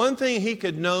weren't, one thing he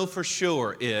could know for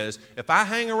sure is, if I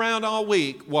hang around all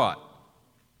week, what?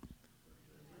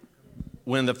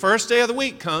 When the first day of the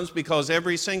week comes, because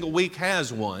every single week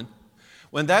has one,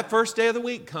 when that first day of the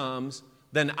week comes,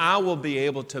 then I will be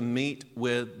able to meet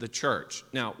with the church.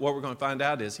 Now, what we're going to find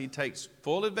out is he takes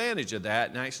full advantage of that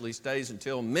and actually stays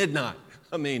until midnight.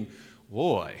 I mean,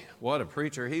 boy, what a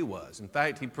preacher he was. In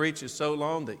fact, he preaches so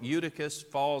long that Eutychus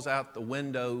falls out the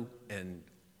window and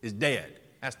is dead.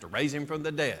 Has to raise him from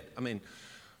the dead. I mean,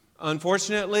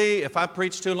 unfortunately, if I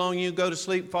preach too long, you go to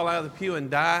sleep, fall out of the pew,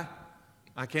 and die,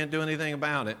 I can't do anything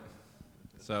about it.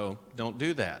 So don't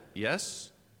do that.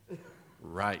 Yes?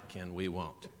 Right, Ken, we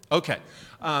won't. Okay.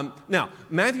 Now,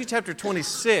 Matthew chapter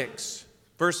 26,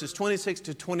 verses 26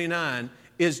 to 29,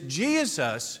 is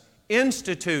Jesus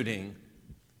instituting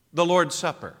the Lord's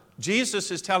Supper.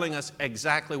 Jesus is telling us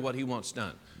exactly what he wants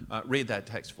done. Read that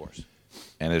text for us.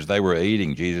 And as they were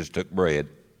eating, Jesus took bread,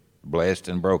 blessed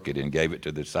and broke it, and gave it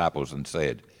to the disciples and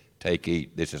said, "Take,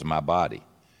 eat, this is my body."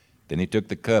 Then he took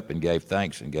the cup and gave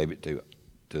thanks and gave it to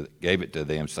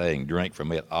them, saying, "Drink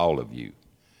from it, all of you.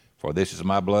 For this is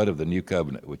my blood of the new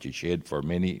covenant, which is shed for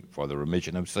many for the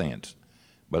remission of sins.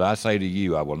 But I say to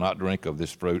you, I will not drink of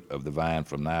this fruit of the vine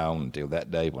from now on until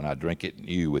that day when I drink it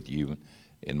new with you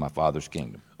in my Father's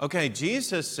kingdom." Okay,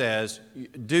 Jesus says,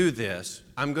 do this.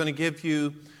 I'm going to give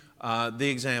you the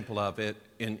example of it,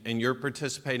 and you're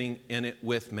participating in it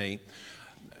with me.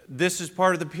 This is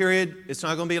part of the period. It's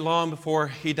not going to be long before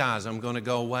he dies. I'm going to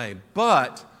go away.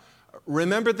 But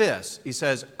remember this. He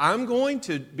says, I'm going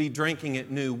to be drinking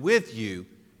it new with you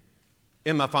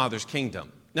in my Father's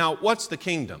kingdom. Now, what's the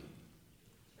kingdom?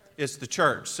 It's the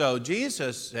church. So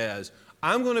Jesus says,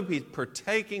 I'm going to be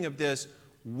partaking of this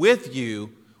with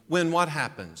you when what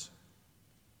happens?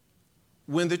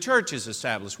 When the church is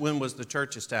established. When was the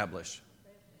church established?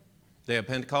 Day of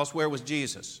Pentecost. Where was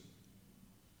Jesus?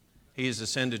 He is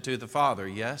ascended to the Father,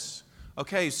 yes?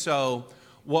 Okay, so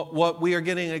what we are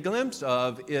getting a glimpse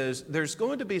of is there's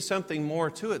going to be something more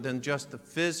to it than just the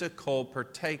physical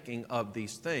partaking of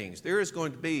these things. There is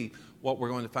going to be what we're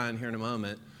going to find here in a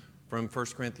moment from 1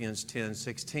 Corinthians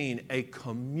 10:16, a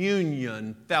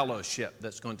communion fellowship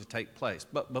that's going to take place.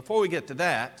 But before we get to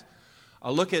that,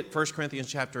 I'll look at 1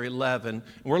 Corinthians chapter 11, and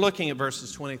we're looking at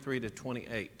verses 23 to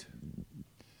 28.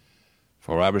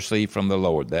 For I received from the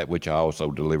Lord that which I also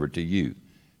delivered to you,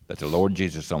 that the Lord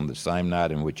Jesus on the same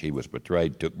night in which he was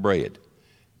betrayed took bread.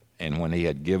 And when he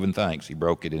had given thanks, he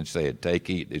broke it and said, "Take,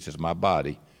 eat, this is my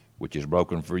body, which is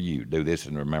broken for you. Do this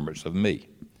in remembrance of me."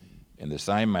 In the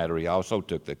same manner he also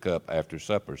took the cup after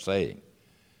supper, saying,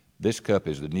 "This cup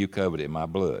is the new covenant in my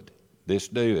blood. This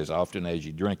do as often as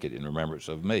you drink it in remembrance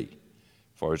of me.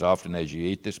 For as often as you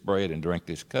eat this bread and drink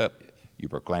this cup, you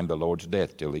proclaim the Lord's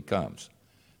death till he comes.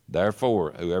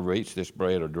 Therefore, whoever eats this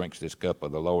bread or drinks this cup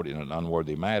of the Lord in an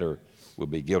unworthy manner will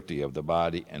be guilty of the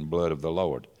body and blood of the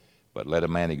Lord. But let a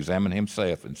man examine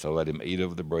himself, and so let him eat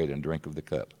of the bread and drink of the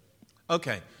cup."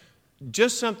 Okay,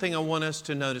 just something I want us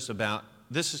to notice about.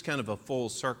 This is kind of a full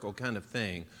circle kind of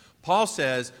thing. Paul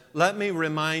says, let me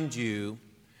remind you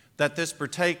that this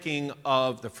partaking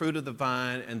of the fruit of the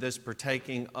vine and this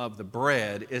partaking of the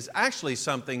bread is actually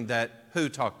something that who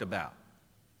talked about?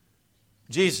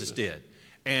 Jesus did.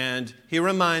 And he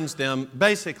reminds them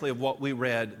basically of what we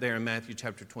read there in Matthew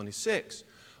chapter 26.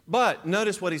 But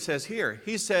notice what he says here.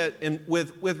 He said,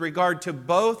 with regard to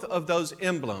both of those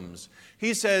emblems,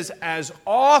 he says, as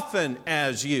often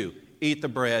as you eat the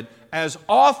bread, as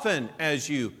often as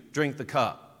you drink the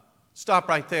cup. Stop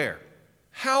right there.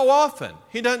 How often?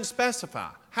 He doesn't specify.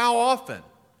 How often?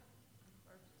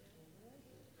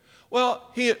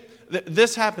 Well,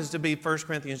 this happens to be 1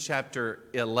 Corinthians chapter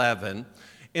 11.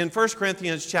 In 1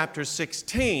 Corinthians chapter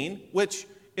 16, which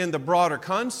in the broader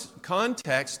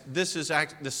context, this is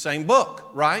the same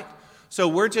book, right? So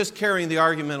we're just carrying the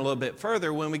argument a little bit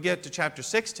further. When we get to chapter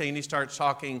 16, he starts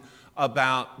talking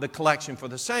about the collection for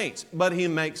the saints. But he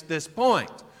makes this point.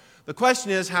 The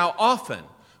question is, how often?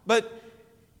 But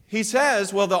he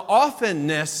says, well, the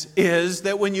often-ness is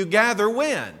that when you gather,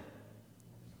 when?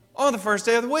 On the first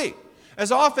day of the week.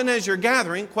 As often as you're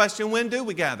gathering, question, when do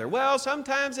we gather? Well,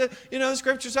 sometimes, the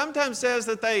Scripture sometimes says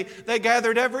that they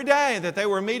gathered every day, that they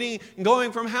were meeting and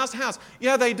going from house to house.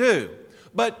 Yeah, they do.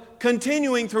 But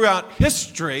continuing throughout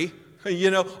history,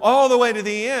 all the way to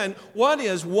the end, what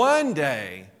is one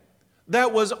day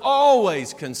that was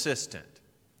always consistent?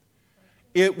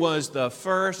 It was the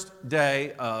first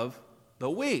day of the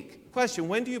week. Question,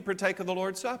 when do you partake of the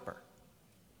Lord's Supper?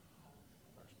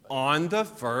 On the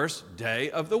first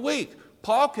day of the week.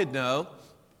 Paul could know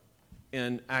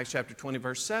in Acts chapter 20,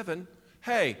 verse 7,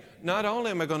 hey, not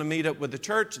only am I going to meet up with the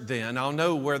church then, I'll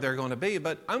know where they're going to be,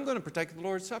 but I'm going to partake of the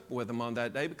Lord's Supper with them on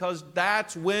that day because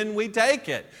that's when we take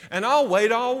it. And I'll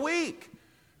wait all week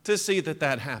to see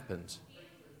that happens.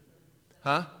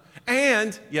 Huh?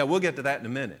 And, yeah, we'll get to that in a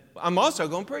minute. I'm also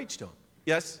going to preach to them.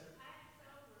 Yes?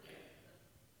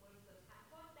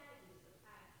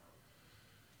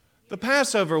 The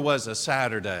Passover was a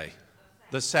Saturday,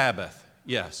 the Sabbath,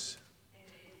 yes.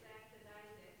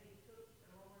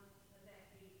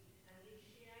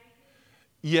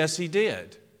 Yes, he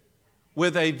did,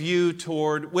 with a view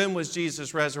toward when was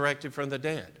Jesus resurrected from the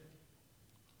dead?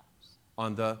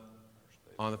 On the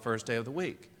first day of the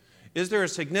week. Is there a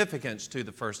significance to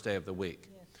the first day of the week?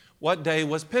 Yes. What day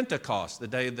was Pentecost, the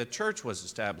day the church was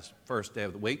established, first day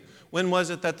of the week? When was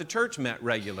it that the church met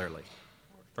regularly?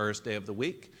 First day of the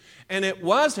week. And it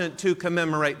wasn't to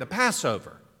commemorate the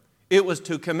Passover. It was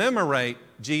to commemorate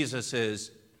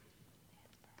Jesus'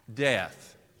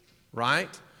 death,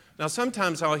 right? Now,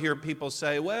 sometimes I'll hear people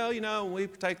say, well, when we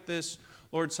take this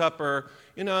Lord's Supper,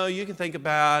 you can think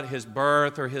about his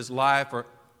birth or his life or...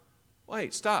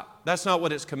 Wait, stop. That's not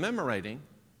what it's commemorating.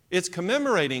 It's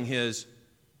commemorating his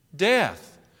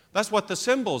death. That's what the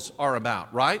symbols are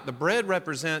about, right? The bread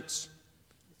represents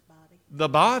the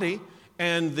body,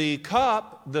 and the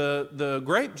cup, the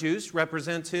grape juice,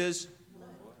 represents his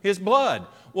blood.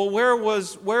 Well, where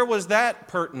was that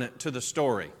pertinent to the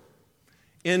story?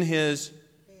 In his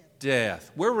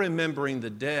death. We're remembering the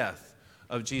death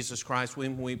of Jesus Christ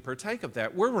when we partake of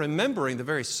that. We're remembering the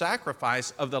very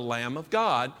sacrifice of the Lamb of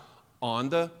God on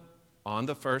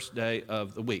the first day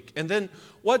of the week. And then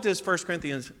what does 1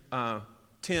 Corinthians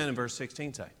 10 and verse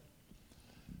 16 say?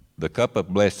 The cup of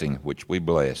blessing which we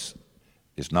bless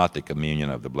is not the communion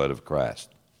of the blood of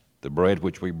Christ. The bread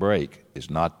which we break is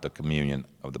not the communion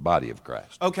of the body of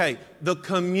Christ. Okay, the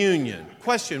communion.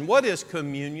 Question, what is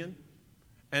communion?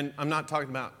 And I'm not talking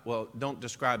about, well, don't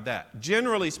describe that.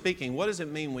 Generally speaking, what does it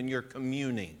mean when you're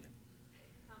communing?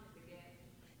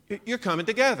 You're coming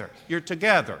together. You're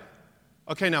together.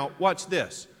 Okay, now watch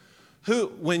this.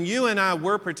 When you and I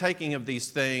were partaking of these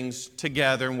things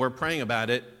together and we're praying about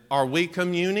it, are we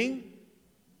communing?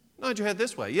 Nod your head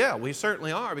this way. Yeah, we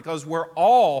certainly are, because we're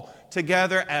all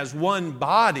together as one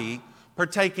body,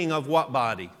 partaking of what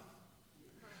body?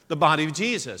 The body of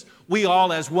Jesus. We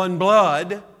all as one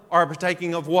blood are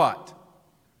partaking of what?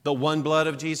 The one blood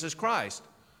of Jesus Christ.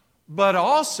 But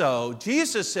also,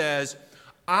 Jesus says,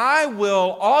 I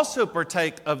will also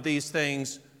partake of these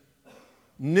things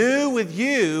new with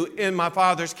you in my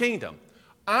Father's kingdom.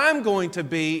 I'm going to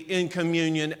be in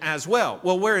communion as well.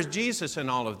 Well, where is Jesus in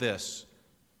all of this?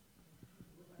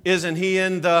 Isn't he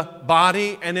in the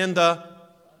body and in the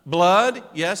blood?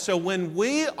 Yes, so when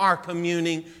we are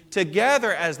communing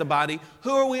together as the body,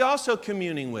 who are we also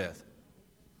communing with?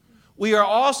 We are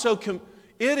also,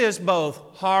 it is both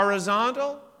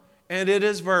horizontal and it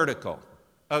is vertical,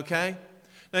 okay?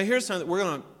 Now here's something,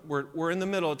 we're in the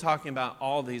middle of talking about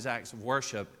all these acts of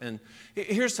worship, and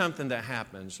here's something that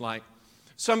happens, like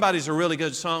somebody's a really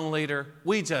good song leader,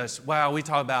 we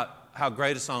talk about how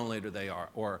great a song leader they are,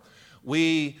 or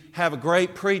we have a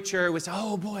great preacher, we say,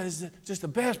 oh boy, this is just the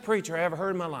best preacher I ever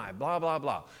heard in my life, blah, blah,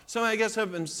 blah. Somebody gets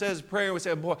up and says a prayer, we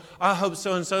say, boy, I hope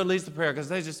so-and-so leads the prayer, because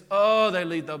they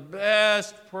lead the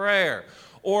best prayer.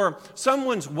 Or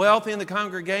someone's wealthy in the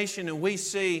congregation and we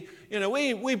see,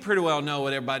 we pretty well know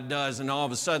what everybody does, and all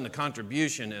of a sudden the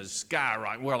contribution is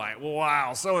skyrocketing. We're like,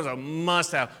 wow, so-and-so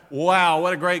must have, wow,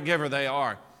 what a great giver they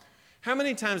are. How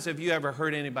many times have you ever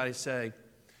heard anybody say,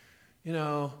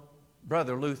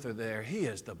 Brother Luther there, he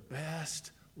is the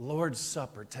best Lord's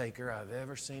Supper taker I've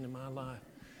ever seen in my life.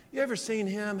 You ever seen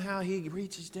him, how he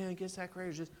reaches down, gets that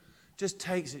crazy, just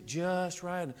takes it just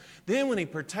right. And then when he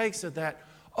partakes of that,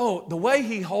 the way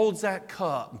he holds that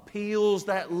cup and peels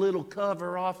that little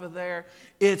cover off of there,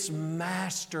 it's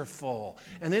masterful.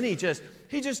 And then he just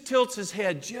tilts his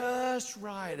head just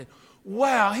right. And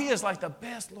wow, he is like the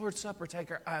best Lord's Supper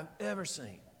taker I've ever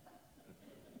seen.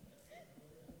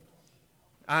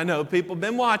 I know people have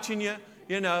been watching you,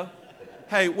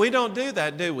 Hey, we don't do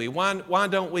that, do we? Why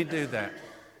don't we do that?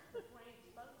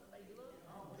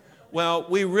 Well,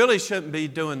 we really shouldn't be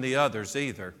doing the others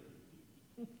either.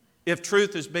 If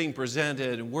truth is being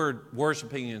presented and we're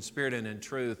worshiping in spirit and in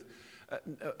truth,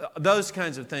 those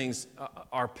kinds of things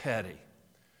are petty.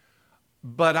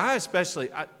 But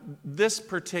this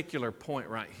particular point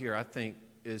right here, I think,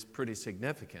 is pretty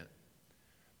significant,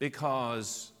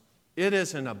 because it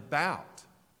isn't about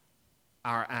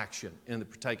our action in the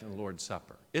partaking of the Lord's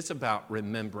Supper. It's about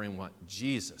remembering what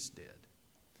Jesus did.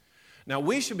 Now,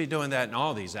 we should be doing that in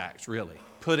all these acts, really,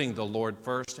 putting the Lord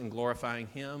first and glorifying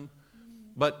Him.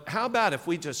 But how about if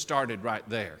we just started right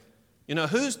there? You know,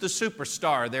 who's the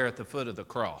superstar there at the foot of the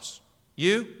cross?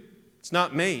 You? It's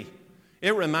not me.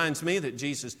 It reminds me that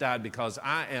Jesus died because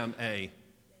I am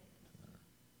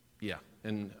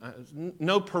and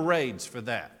no parades for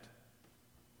that.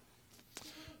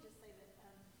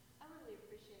 I really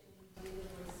appreciate when we do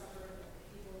the Lord's Supper,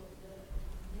 people that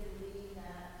did lead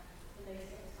that, and they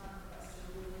take time for us to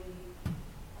really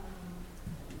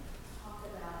talk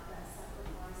about that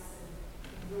sacrifice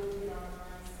and really get our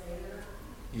minds there.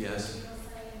 Yes. You know what I'm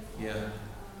saying? Yeah.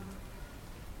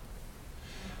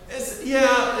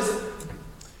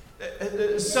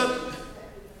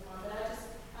 But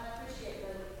I appreciate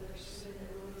the student that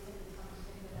really take the time to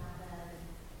think about that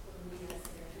and really lead us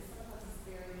there, because sometimes it's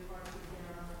very hard to get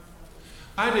our own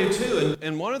stuff. I do too.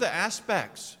 And one of the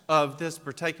aspects of this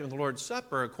partaking of the Lord's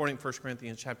Supper, according to 1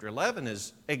 Corinthians chapter 11,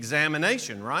 is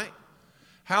examination, right?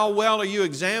 How well are you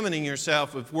examining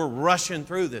yourself if we're rushing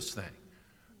through this thing,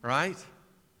 right?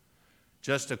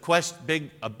 Just a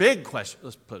big question.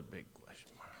 Let's put a big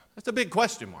question mark. That's a big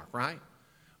question mark, right?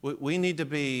 We need to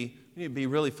be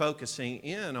really focusing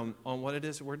in on what it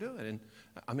is that we're doing. And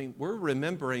I mean, we're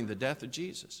remembering the death of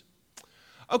Jesus.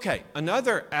 Okay,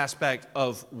 another aspect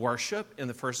of worship in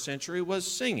the first century was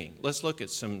singing. Let's look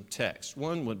at some text.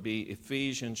 One would be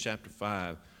Ephesians chapter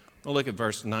 5. We'll look at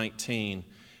verse 19.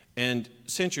 And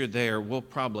since you're there, we'll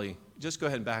probably just go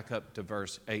ahead and back up to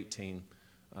verse 18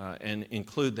 and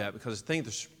include that, because I think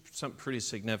there's something pretty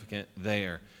significant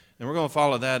there. And we're going to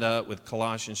follow that up with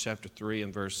Colossians chapter 3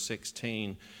 and verse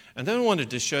 16. And then I wanted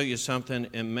to show you something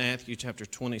in Matthew chapter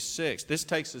 26. This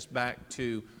takes us back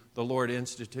to the Lord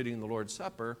instituting the Lord's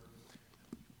Supper.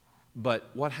 But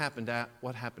what happened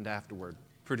afterward?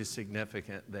 Pretty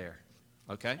significant there.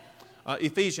 Okay?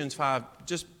 Ephesians 5,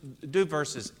 just do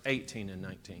verses 18 and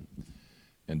 19.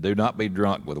 And do not be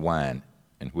drunk with wine,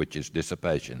 in which is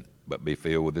dissipation, but be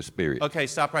filled with the Spirit. Okay,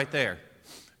 stop right there.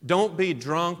 Don't be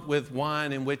drunk with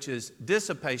wine, in which is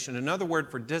dissipation. Another word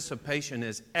for dissipation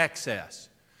is excess.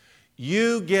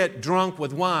 You get drunk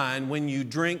with wine when you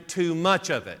drink too much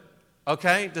of it.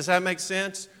 Okay, does that make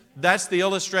sense? That's the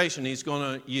illustration he's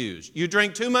going to use. You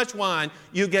drink too much wine,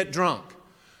 you get drunk.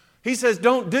 He says,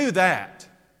 don't do that,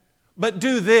 but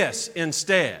do this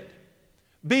instead.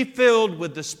 Be filled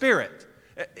with the Spirit.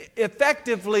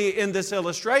 Effectively, in this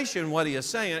illustration, what he is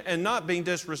saying, and not being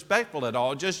disrespectful at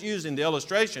all, just using the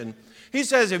illustration, he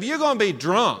says, if you're going to be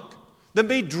drunk, then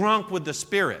be drunk with the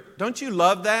Spirit. Don't you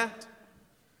love that?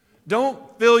 Don't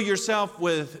fill yourself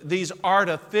with these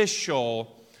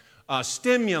artificial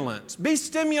stimulants. Be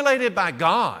stimulated by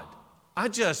God.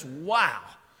 Wow.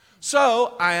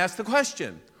 So I ask the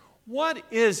question, what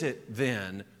is it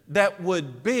then that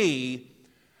would be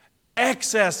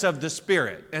excess of the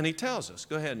Spirit? And he tells us.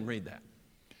 Go ahead and read that.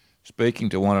 Speaking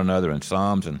to one another in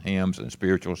psalms and hymns and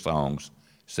spiritual songs,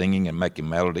 singing and making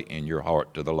melody in your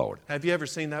heart to the Lord. Have you ever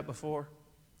seen that before?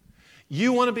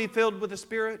 You want to be filled with the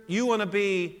Spirit? You want to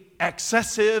be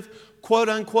excessive, quote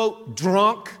unquote,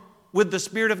 drunk with the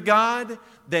Spirit of God?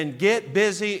 Then get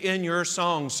busy in your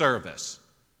song service,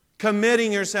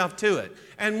 committing yourself to it.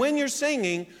 And when you're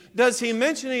singing, does he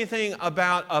mention anything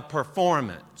about a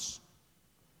performance?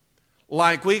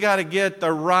 Like we got to get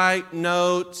the right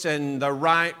notes and the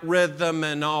right rhythm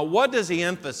and all. What does he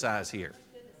emphasize here?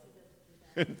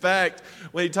 In fact,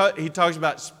 when he talks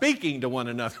about speaking to one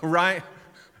another, right?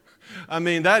 I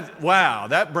mean,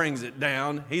 that brings it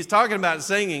down. He's talking about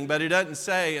singing, but he doesn't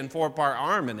say in 4-part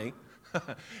harmony.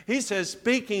 He says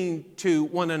speaking to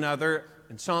one another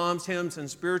in psalms, hymns, and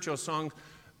spiritual songs.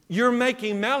 You're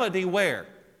making melody where?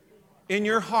 In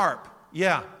your harp.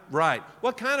 Yeah, right.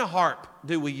 What kind of harp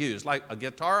do we use? Like a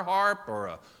guitar harp or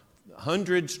a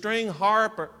 100-string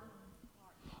harp?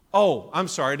 Oh, I'm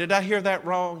sorry. Did I hear that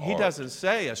wrong? He doesn't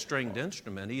say a stringed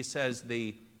instrument. He says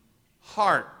the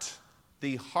heart.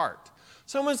 The heart.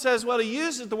 Someone says, well, he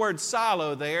uses the word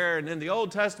solo there, and in the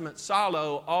Old Testament,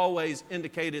 solo always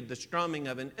indicated the strumming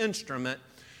of an instrument,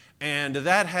 and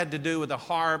that had to do with a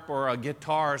harp or a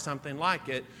guitar or something like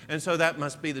it, and so that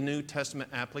must be the New Testament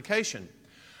application.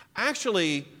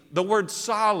 Actually, the word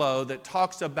solo that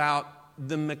talks about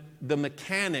the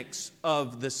mechanics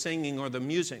of the singing or the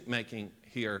music making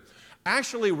here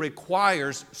actually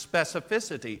requires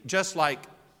specificity, just like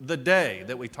the day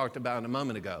that we talked about a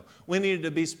moment ago. We needed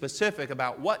to be specific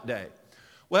about what day.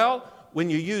 Well, when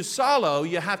you use solo,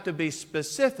 you have to be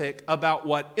specific about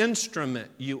what instrument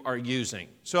you are using.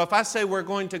 So if I say we're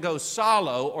going to go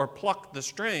solo or pluck the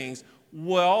strings,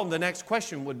 well, the next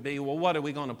question would be, well, what are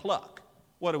we going to pluck?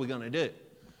 What are we going to do?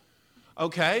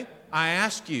 Okay, I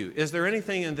ask you, is there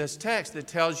anything in this text that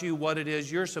tells you what it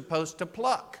is you're supposed to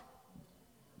pluck?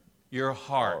 Your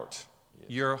heart.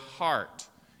 Your heart.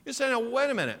 You say, now, wait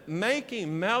a minute.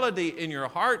 Making melody in your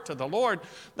heart to the Lord,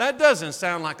 that doesn't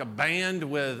sound like a band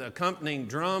with accompanying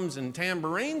drums and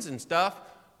tambourines and stuff.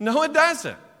 No, it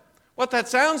doesn't. What that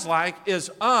sounds like is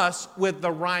us with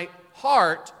the right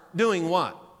heart doing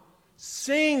what?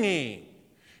 Singing.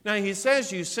 Now, he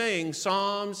says you sing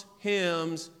psalms,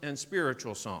 hymns, and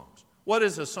spiritual songs. What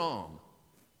is a psalm?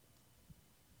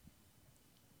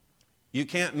 You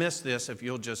can't miss this if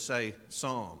you'll just say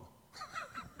psalm.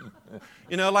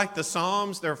 You know, like the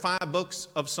Psalms, there are 5 books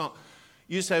of Psalms.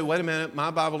 You say, wait a minute,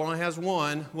 my Bible only has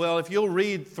 1. Well, if you'll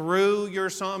read through your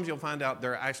Psalms, you'll find out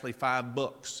there are actually 5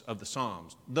 books of the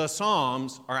Psalms. The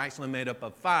Psalms are actually made up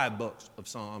of 5 books of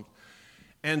Psalms.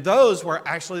 And those were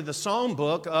actually the Psalm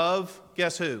book of,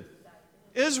 guess who?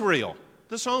 Israel.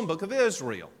 The Psalm book of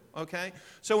Israel. Okay?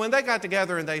 So when they got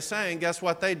together and they sang, guess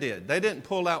what they did? They didn't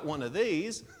pull out one of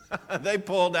these. They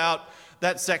pulled out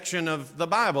that section of the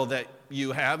Bible that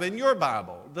you have in your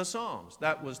Bible, the Psalms.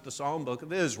 That was the Psalm book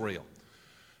of Israel.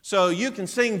 So you can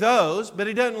sing those, but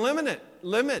he doesn't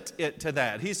limit it to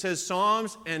that. He says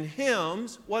psalms and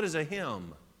hymns. What is a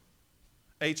hymn?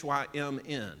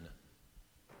 H-Y-M-N.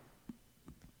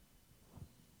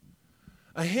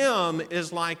 A hymn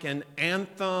is like an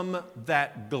anthem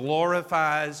that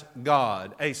glorifies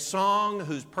God. A song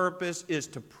whose purpose is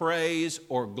to praise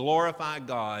or glorify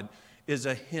God is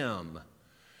a hymn.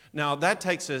 Now, that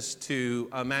takes us to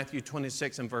Matthew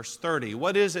 26 and verse 30.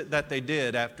 What is it that they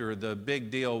did after the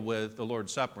big deal with the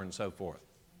Lord's Supper and so forth?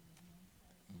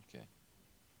 Okay.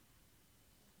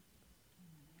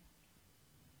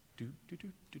 You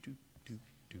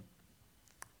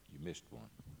missed one.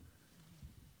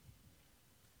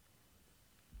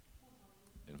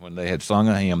 And when they had sung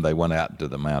a hymn, they went out to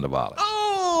the Mount of Olives.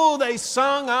 Oh, they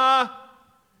sung a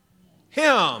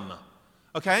hymn.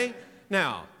 Okay?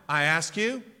 Now, I ask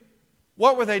you,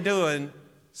 what were they doing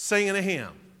singing a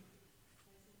hymn?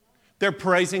 They're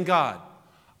praising God.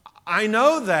 I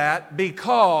know that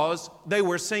because they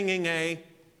were singing a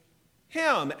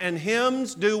hymn. And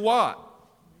hymns do what?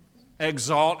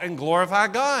 Exalt and glorify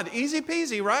God. Easy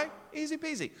peasy, right? Easy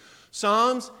peasy.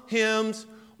 Psalms, hymns.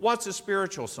 What's a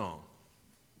spiritual song?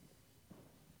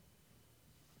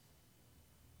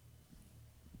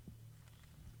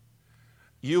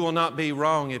 You will not be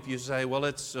wrong if you say, well,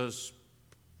 it's a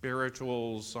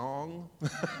spiritual song.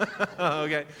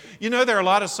 Okay. You know, there are a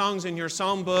lot of songs in your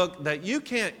psalm book that you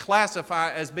can't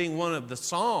classify as being one of the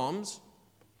psalms.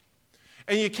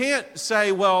 And you can't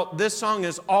say, well, this song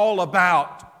is all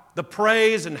about the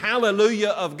praise and hallelujah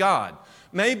of God.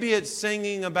 Maybe it's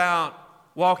singing about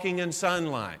walking in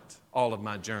sunlight all of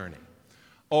my journey.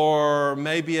 Or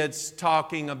maybe it's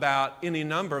talking about any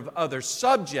number of other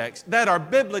subjects that are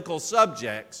biblical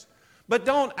subjects, but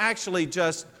don't actually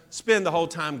just spend the whole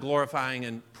time glorifying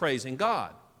and praising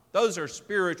God. Those are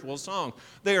spiritual songs.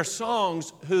 They are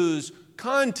songs whose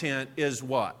content is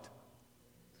what?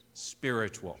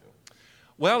 Spiritual.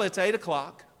 Well, it's 8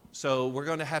 o'clock, so we're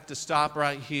going to have to stop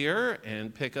right here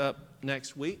and pick up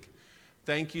next week.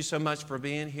 Thank you so much for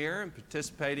being here and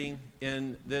participating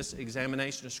in this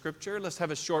examination of Scripture. Let's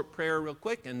have a short prayer real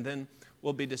quick, and then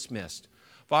we'll be dismissed.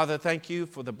 Father, thank you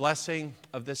for the blessing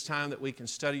of this time that we can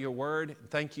study your word.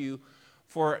 Thank you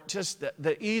for just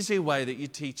the easy way that you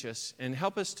teach us, and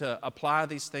help us to apply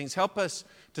these things. Help us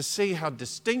to see how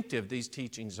distinctive these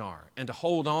teachings are and to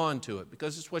hold on to it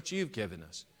because it's what you've given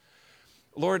us.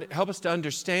 Lord, help us to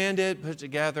understand it, put it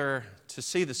together, to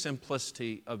see the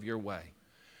simplicity of your way.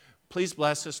 Please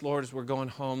bless us, Lord, as we're going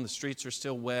home. The streets are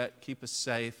still wet. Keep us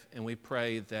safe, and we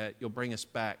pray that you'll bring us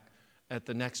back at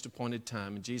the next appointed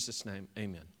time. In Jesus' name,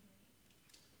 amen.